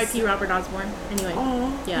 I just R.I.P. Robert Osborne. Anyway.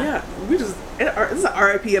 Yeah. We just, this is an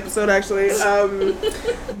R.I.P. episode actually.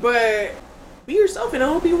 But be yourself and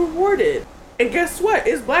it'll be rewarded. And guess what?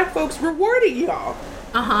 It's black folks rewarding y'all.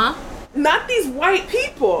 Not these white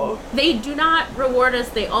people. They do not reward us.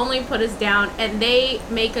 They only put us down, and they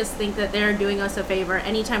make us think that they're doing us a favor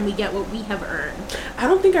anytime we get what we have earned. I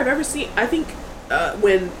don't think I've ever seen. I think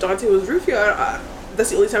when Dante was Rufio, that's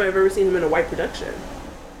the only time I've ever seen him in a white production.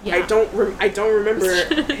 Yeah. I don't remember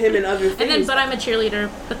him in other things. And then, But I'm a Cheerleader,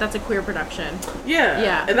 but that's a queer production.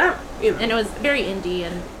 Yeah. And that, you know. And it was very indie,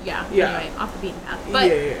 and anyway, off the beaten path. But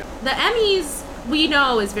the Emmys, we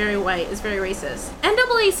know, is very white, is very racist.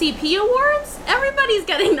 NAACP awards, everybody's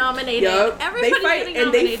getting nominated. Yep. Everybody's getting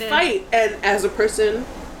nominated. They fight, and as a person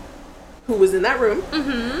who was in that room,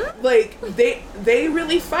 like, they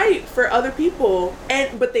really fight for other people,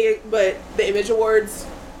 but the Image Awards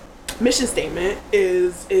mission statement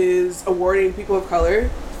is awarding people of color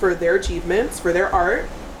for their achievements, for their art,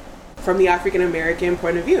 from the African American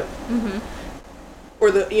point of view, or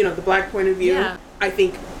the black point of view. Yeah. I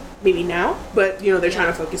think maybe now, but they're trying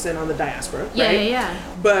to focus in on the diaspora, right? Yeah.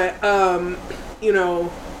 But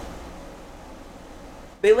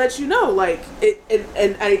they let you know, like,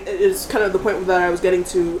 it's kind of the point that I was getting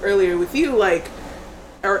to earlier with you, like,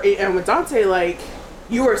 and with Dante, like,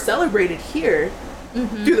 you are celebrated here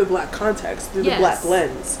through the black context, through the black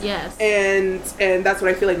lens. Yes. And that's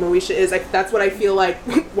what I feel like Moesha is. Like, that's what I feel like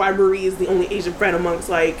why Marie is the only Asian friend amongst,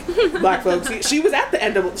 like, black folks. She was at the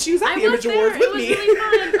Image Awards with me. Really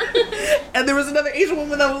fun. And there was another Asian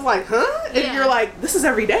woman that was like, huh? And you're like, this is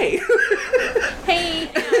every day. Hey.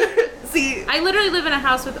 See, I literally live in a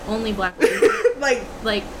house with only black women.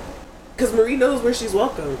 like, because Marie knows where she's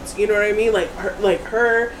welcomed. You know what I mean? Like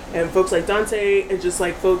her and folks like Dante, and just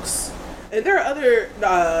like folks, and there are other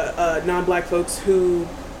non-black folks who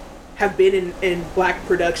have been in Black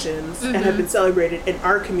productions and have been celebrated in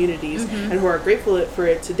our communities and who are grateful for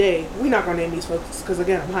it today. We're not gonna name these folks because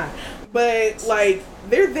again I'm high, but like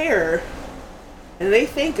they're there and they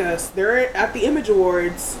thank us. They're at the Image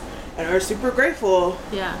Awards and are super grateful.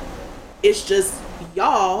 Yeah, it's just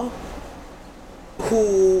y'all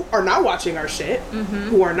who are not watching our shit,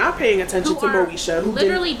 who are not paying attention to Moesha, who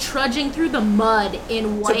literally trudging through the mud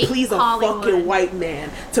in white to please Hollywood. A fucking white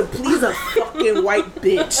man, to please a fucking white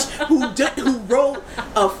bitch who wrote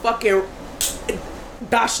a fucking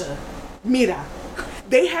Dasha. Mira,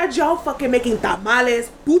 they had y'all fucking making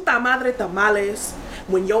tamales, puta madre tamales,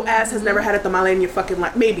 when your ass has never had a tamale in your fucking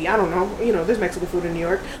life. Maybe, I don't know. You know, there's Mexican food in New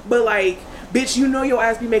York, but like, bitch, you know your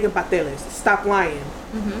ass be making pateles. Stop lying.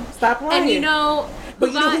 Stop lying. And you know,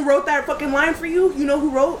 but you know who wrote that fucking line for you? You know who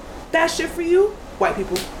wrote that shit for you? White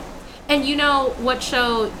people. And you know what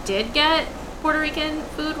show did get Puerto Rican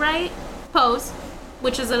food right? Pose,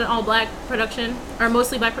 which is an all-black production, or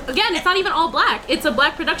mostly black. Again, it's not even all black. It's a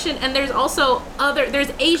black production, and there's also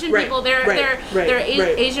there's Asian people.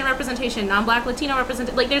 Asian representation, non-black Latino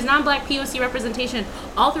representation. Like there's non-black POC representation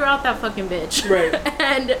all throughout that fucking bitch. Right.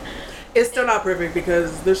 And it's still not perfect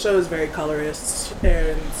because the show is very colorist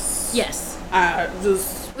and yes,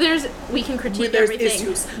 we can critique there's everything.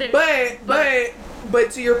 Issues.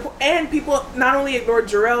 But to your point, and people not only ignored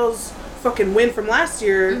Jarrell's fucking win from last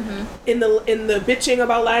year in the bitching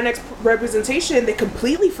about Latinx representation, they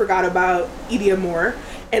completely forgot about Idia Moore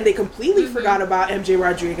and they completely forgot about MJ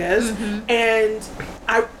Rodriguez and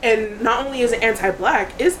not only is it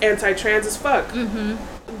anti-black, it's anti-trans as fuck.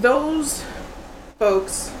 Those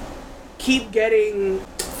folks keep getting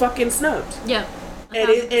fucking snubbed. Yeah. And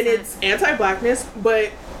it's anti-blackness,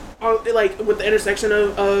 but like with the intersection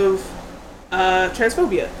of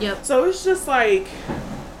transphobia. Yep. So it's just like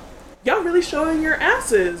y'all really showing your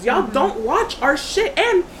asses. Y'all don't watch our shit.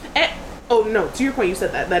 And oh no, to your point, you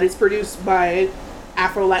said that it's produced by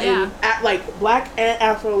Afro-Latin, like black and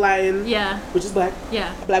Afro-Latin, which is black,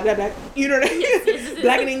 black, you know what I mean?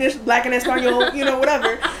 Black in English, black in Espanol, you know,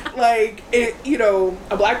 whatever. Like it, you know,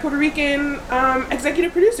 a black Puerto Rican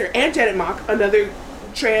executive producer, and Janet Mock, another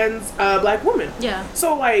trans black woman. Yeah.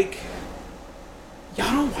 So like,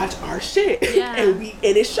 y'all don't watch our shit, and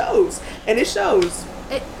it shows.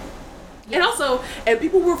 And also,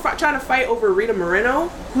 people were trying to fight over Rita Moreno,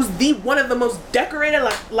 who's one of the most decorated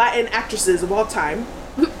Latin actresses of all time.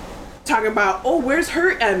 Talking about, oh, where's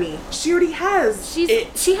her Emmy? She already has. She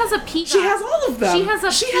has a PGOT. She has all of them. She has a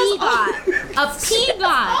PGOT. A PGOT.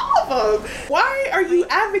 All of them. Why are you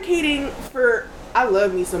advocating for? I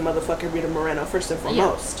love me some motherfucking Rita Moreno first and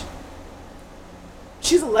foremost. Yeah.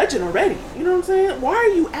 She's a legend already. You know what I'm saying? Why are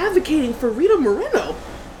you advocating for Rita Moreno?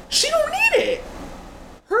 She don't need it.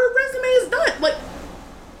 Her resume is done. Like,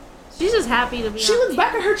 she's just happy to be. She looks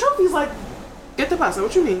back at her trophies like, get the pasta.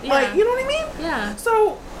 What you mean? Yeah. Like, you know what I mean? Yeah.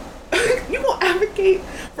 So, you gonna advocate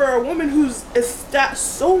for a woman who's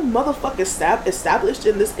so motherfucking established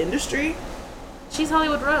in this industry? She's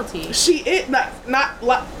Hollywood royalty. She is not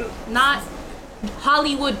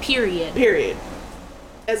Hollywood. Period.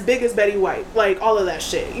 As big as Betty White, like all of that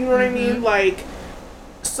shit. You know what I mean? Like,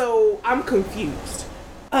 so I'm confused.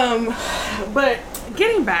 But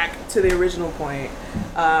getting back to the original point,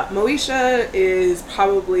 Moesha is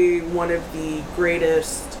probably one of the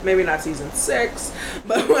greatest, maybe not season 6,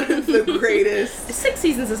 but one of the greatest. 6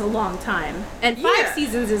 seasons is a long time, and 5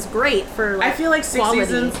 seasons is great for like, I feel like 5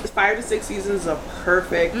 to 6 seasons is a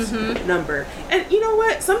perfect number. And you know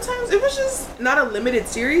what? Sometimes it was just not a limited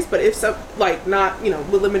series, but if some, like, not, you know,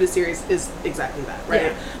 the limited series is exactly that, right?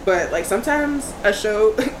 Yeah. But like sometimes a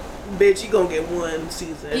show. Bitch, you gonna get one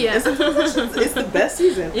season. Yeah. It's the best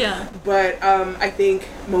season. Yeah. But I think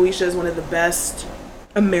Moesha is one of the best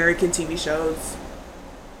American TV shows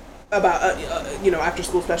about, you know, after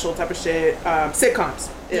school special type of shit. Sitcoms.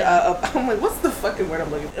 Yeah. I'm like, what's the fucking word I'm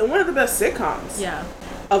looking for? And one of the best sitcoms. Yeah.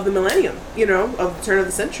 Of the millennium, you know, of the turn of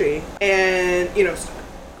the century. And, you know,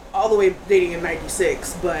 all the way dating in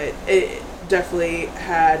 96, but it definitely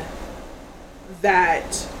had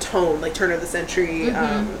that tone, like turn of the century,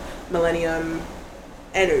 millennium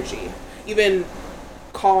energy. Even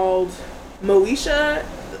called Moesha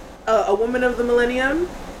a woman of the millennium,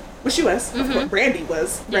 which she was. Of course, Brandy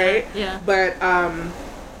was, right? Yeah. But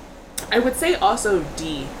I would say also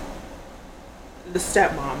Dee, the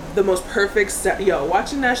stepmom, the most perfect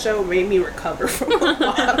watching that show made me recover from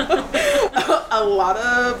a lot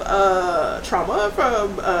of trauma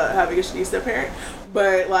from having a shitty step parent.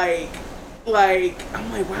 But like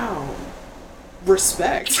I'm like, wow,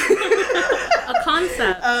 respect. A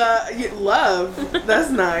concept. Love. That's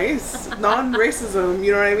nice. Non-racism.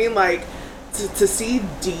 You know what I mean? Like, to see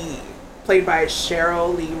Dee played by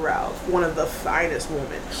Cheryl Lee Ralph, one of the finest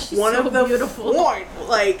women. She's one so of the beautiful.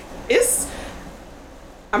 Like, it's...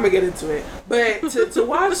 I'm gonna get into it. But to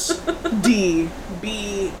watch Dee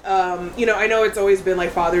be, you know, I know it's always been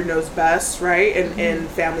like father knows best, right? In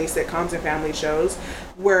family sitcoms and family shows,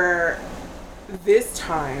 where this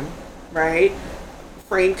time, right,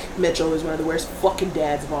 Frank Mitchell is one of the worst fucking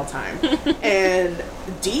dads of all time. And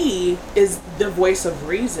Dee is the voice of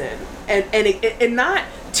reason. And not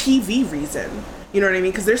TV reason. You know what I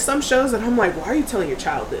mean? Because there's some shows that I'm like, why are you telling your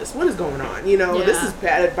child this? What is going on? You know, this is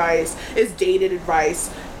bad advice. It's dated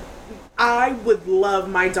advice. I would love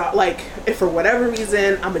my daughter, like, if for whatever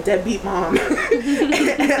reason I'm a deadbeat mom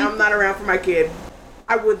and I'm not around for my kid,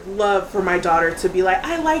 I would love for my daughter to be like,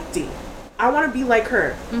 I like Dee. I want to be like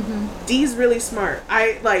her. Dee's really smart.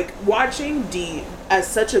 I like watching Dee as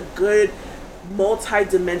such a good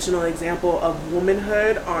multi-dimensional example of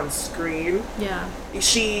womanhood on screen. Yeah.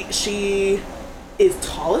 She is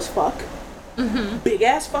tall as fuck, big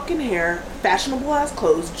ass fucking hair, fashionable ass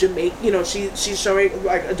clothes, Jamaican. You know, she's showing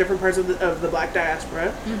like a different parts of the Black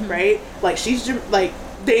diaspora, right? Like she's like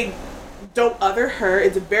they don't other her.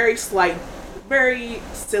 It's a very slight, very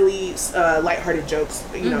silly, lighthearted jokes,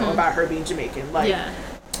 you know, about her being Jamaican. Like,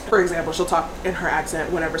 for example, she'll talk in her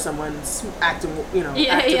accent whenever someone's acting, you know,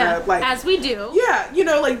 acting up, like as we do. Yeah, you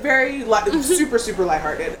know, like very super super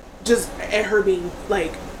lighthearted. Just and her being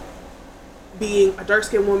like. Being a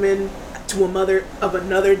dark-skinned woman to a mother of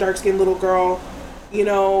another dark-skinned little girl, you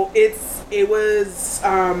know, it was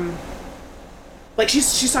like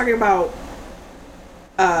she's talking about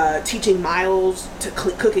teaching Miles to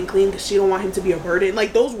cook and clean because she don't want him to be a burden,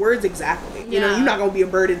 like those words exactly. You know, you're not gonna be a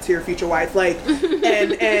burden to your future wife, like,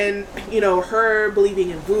 and you know, her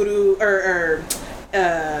believing in voodoo or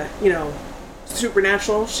you know,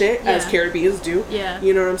 supernatural shit as Caribbeans do.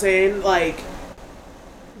 You know what I'm saying? Like,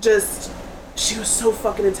 just. She was so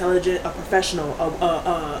fucking intelligent, a professional,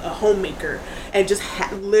 a homemaker, and just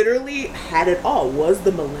literally had it all. Was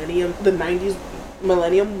the 90s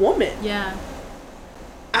millennium woman. Yeah.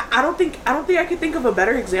 I don't think I could think of a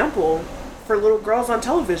better example for little girls on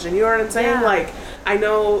television. You know what I'm saying? Yeah. Like, I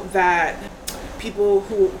know that people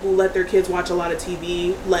who let their kids watch a lot of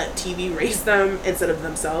TV let TV raise them instead of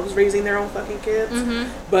themselves raising their own fucking kids.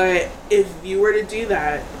 But if you were to do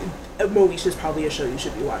that, Moesha is probably a show you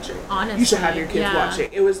should be watching. Honestly, you should have your kids watching.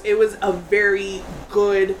 It was a very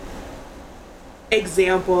good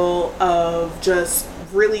example of just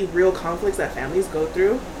really real conflicts that families go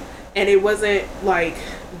through, and it wasn't like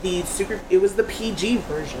it was the PG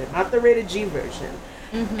version, not the rated G version.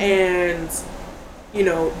 And you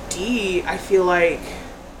know, Dee, I feel like,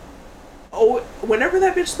 whenever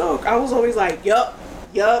that bitch spoke, I was always like, yup,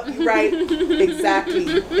 you're right,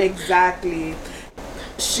 exactly.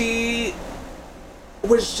 She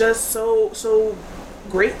was just so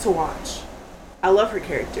great to watch. I love her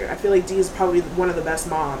character. I feel like Dee is probably one of the best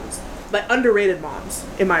moms, like underrated moms,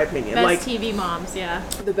 in my opinion. Best like TV moms, yeah.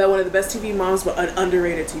 One of the best TV moms, but an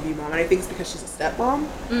underrated TV mom. And I think it's because she's a stepmom,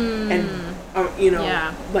 and you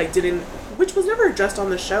know, like which was never addressed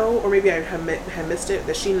on the show, or maybe I had missed it,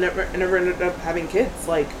 that she never ended up having kids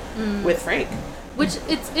like with Frank. Which,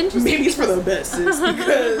 it's interesting. Maybe it's for the best, because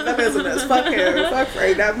that man's a mess. Fuck him. Fuck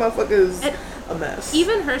Frank. That motherfucker's a mess.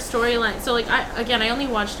 Even her storyline. So, like, I only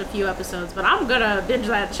watched a few episodes, but I'm gonna binge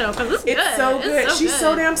that show because it's good. It's so good. She's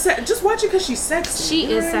so damn sexy. Just watch it because she's sexy.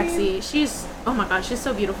 She is sexy. She's, oh my god, she's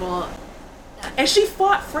so beautiful. And she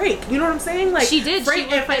fought Frank. You know what I'm saying? Like, she did. Frank,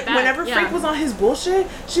 she would fight back. Whenever Frank was on his bullshit,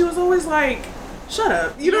 she was always like, shut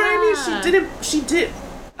up. You know what I mean?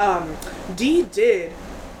 Dee did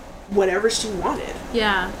whatever she wanted.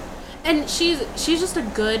 Yeah. And she's just a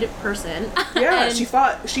good person. Yeah, she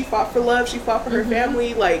fought for love, she fought for her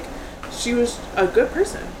family, like, she was a good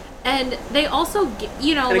person. And they also,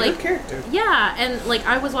 you know, and like, a good character. Yeah, and like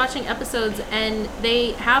I was watching episodes, and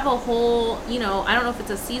they have a whole, you know, I don't know if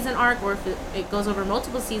it's a season arc or if it goes over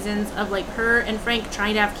multiple seasons of like her and Frank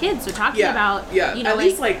trying to have kids. So talking about, you know, at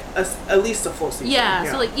least a full season.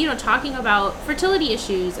 Yeah, so like, you know, talking about fertility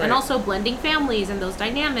issues and also blending families and those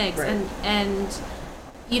dynamics and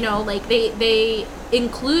you know, like they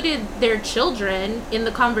included their children in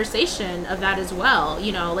the conversation of that as well.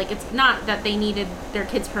 You know, like, it's not that they needed their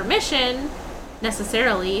kids' permission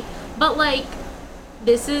necessarily, but like,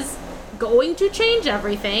 this is going to change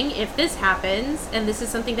everything if this happens, and this is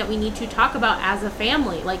something that we need to talk about as a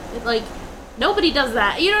family. Like nobody does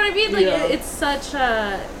that. You know what I mean? Like, it's such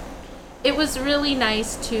a. It was really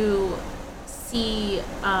nice to see,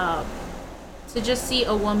 just see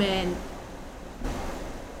a woman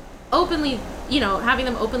openly, you know, having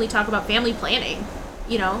them openly talk about family planning,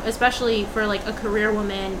 you know, especially for like a career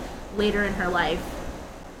woman later in her life.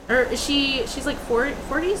 Or is she's like 40s,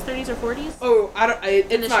 30s or 40s? Oh,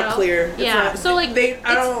 it's not show? clear. So like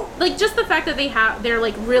I don't like just the fact that they're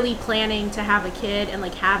like really planning to have a kid and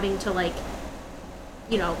like having to like,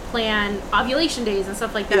 you know, plan ovulation days and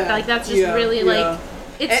stuff like that. Like that's just really like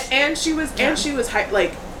it's and she was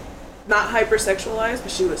like not hypersexualized,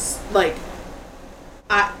 but she was like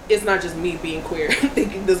it's not just me being queer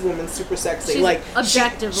thinking this woman's super sexy. She's like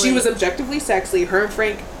objectively she was objectively sexy. Her and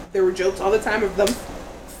Frank, there were jokes all the time of them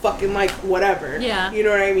fucking like whatever. Yeah. You know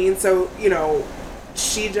what I mean? So, you know,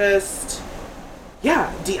 she just Dee,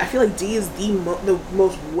 I feel like Dee is the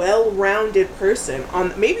most well-rounded person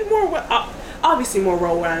on maybe more obviously more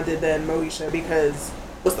well-rounded than Moesha, because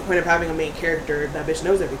what's the point of having a main character? That bitch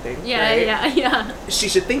knows everything. Yeah, right? yeah. She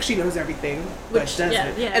should think she knows everything, but she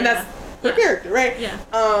doesn't. And that's her character, right? Yeah.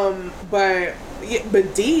 But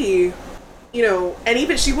Dee, you know, and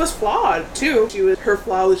even she was flawed too. Her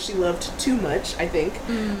flaw was she loved too much, I think.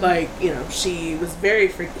 Like, you know, she was very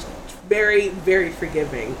very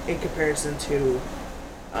forgiving in comparison to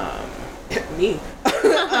me.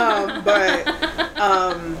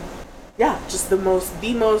 Yeah, just the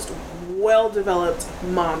most well-developed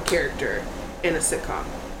mom character in a sitcom.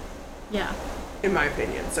 Yeah. In my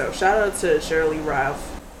opinion. So shout out to Shirley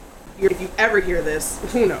Ralph. If you ever hear this,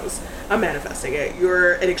 who knows? I'm manifesting it.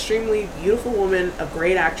 You're an extremely beautiful woman, a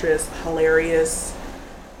great actress, hilarious,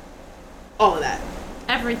 all of that.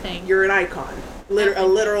 Everything. You're an icon. A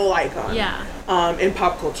literal icon. Yeah. In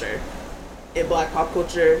pop culture. In black pop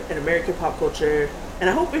culture, in American pop culture, and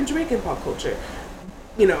I hope in Jamaican pop culture.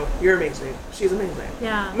 You know, you're amazing. She's amazing.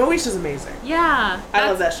 Yeah. Moesha's amazing. Yeah. I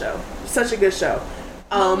love that show. Such a good show.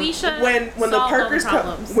 Moesha when the Parkers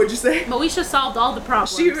come, what'd you say? Moesha solved all the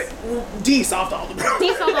problems. Dee solved all the problems.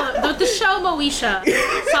 Dee solved all the show Moesha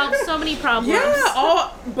solved so many problems.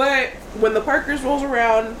 Yeah, but when the Parkers rolls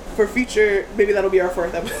around for future, maybe that'll be our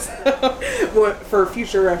 4th episode. For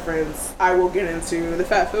future reference, I will get into the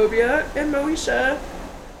fat phobia and Moesha,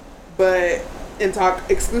 and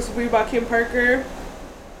talk exclusively about Kim Parker.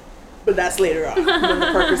 But that's later on when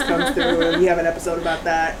the Parkers comes through, and we have an episode about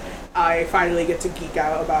that. I finally get to geek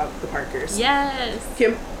out about the Parkers. Yes.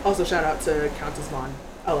 Kim, also shout out to Countess Vaughn.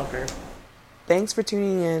 I love her. Thanks for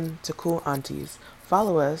tuning in to Cool Aunties.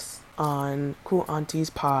 Follow us on Cool Aunties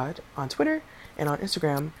Pod on Twitter and on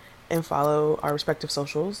Instagram, and follow our respective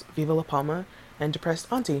socials, Viva La Palma and Depressed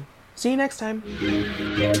Auntie. See you next time.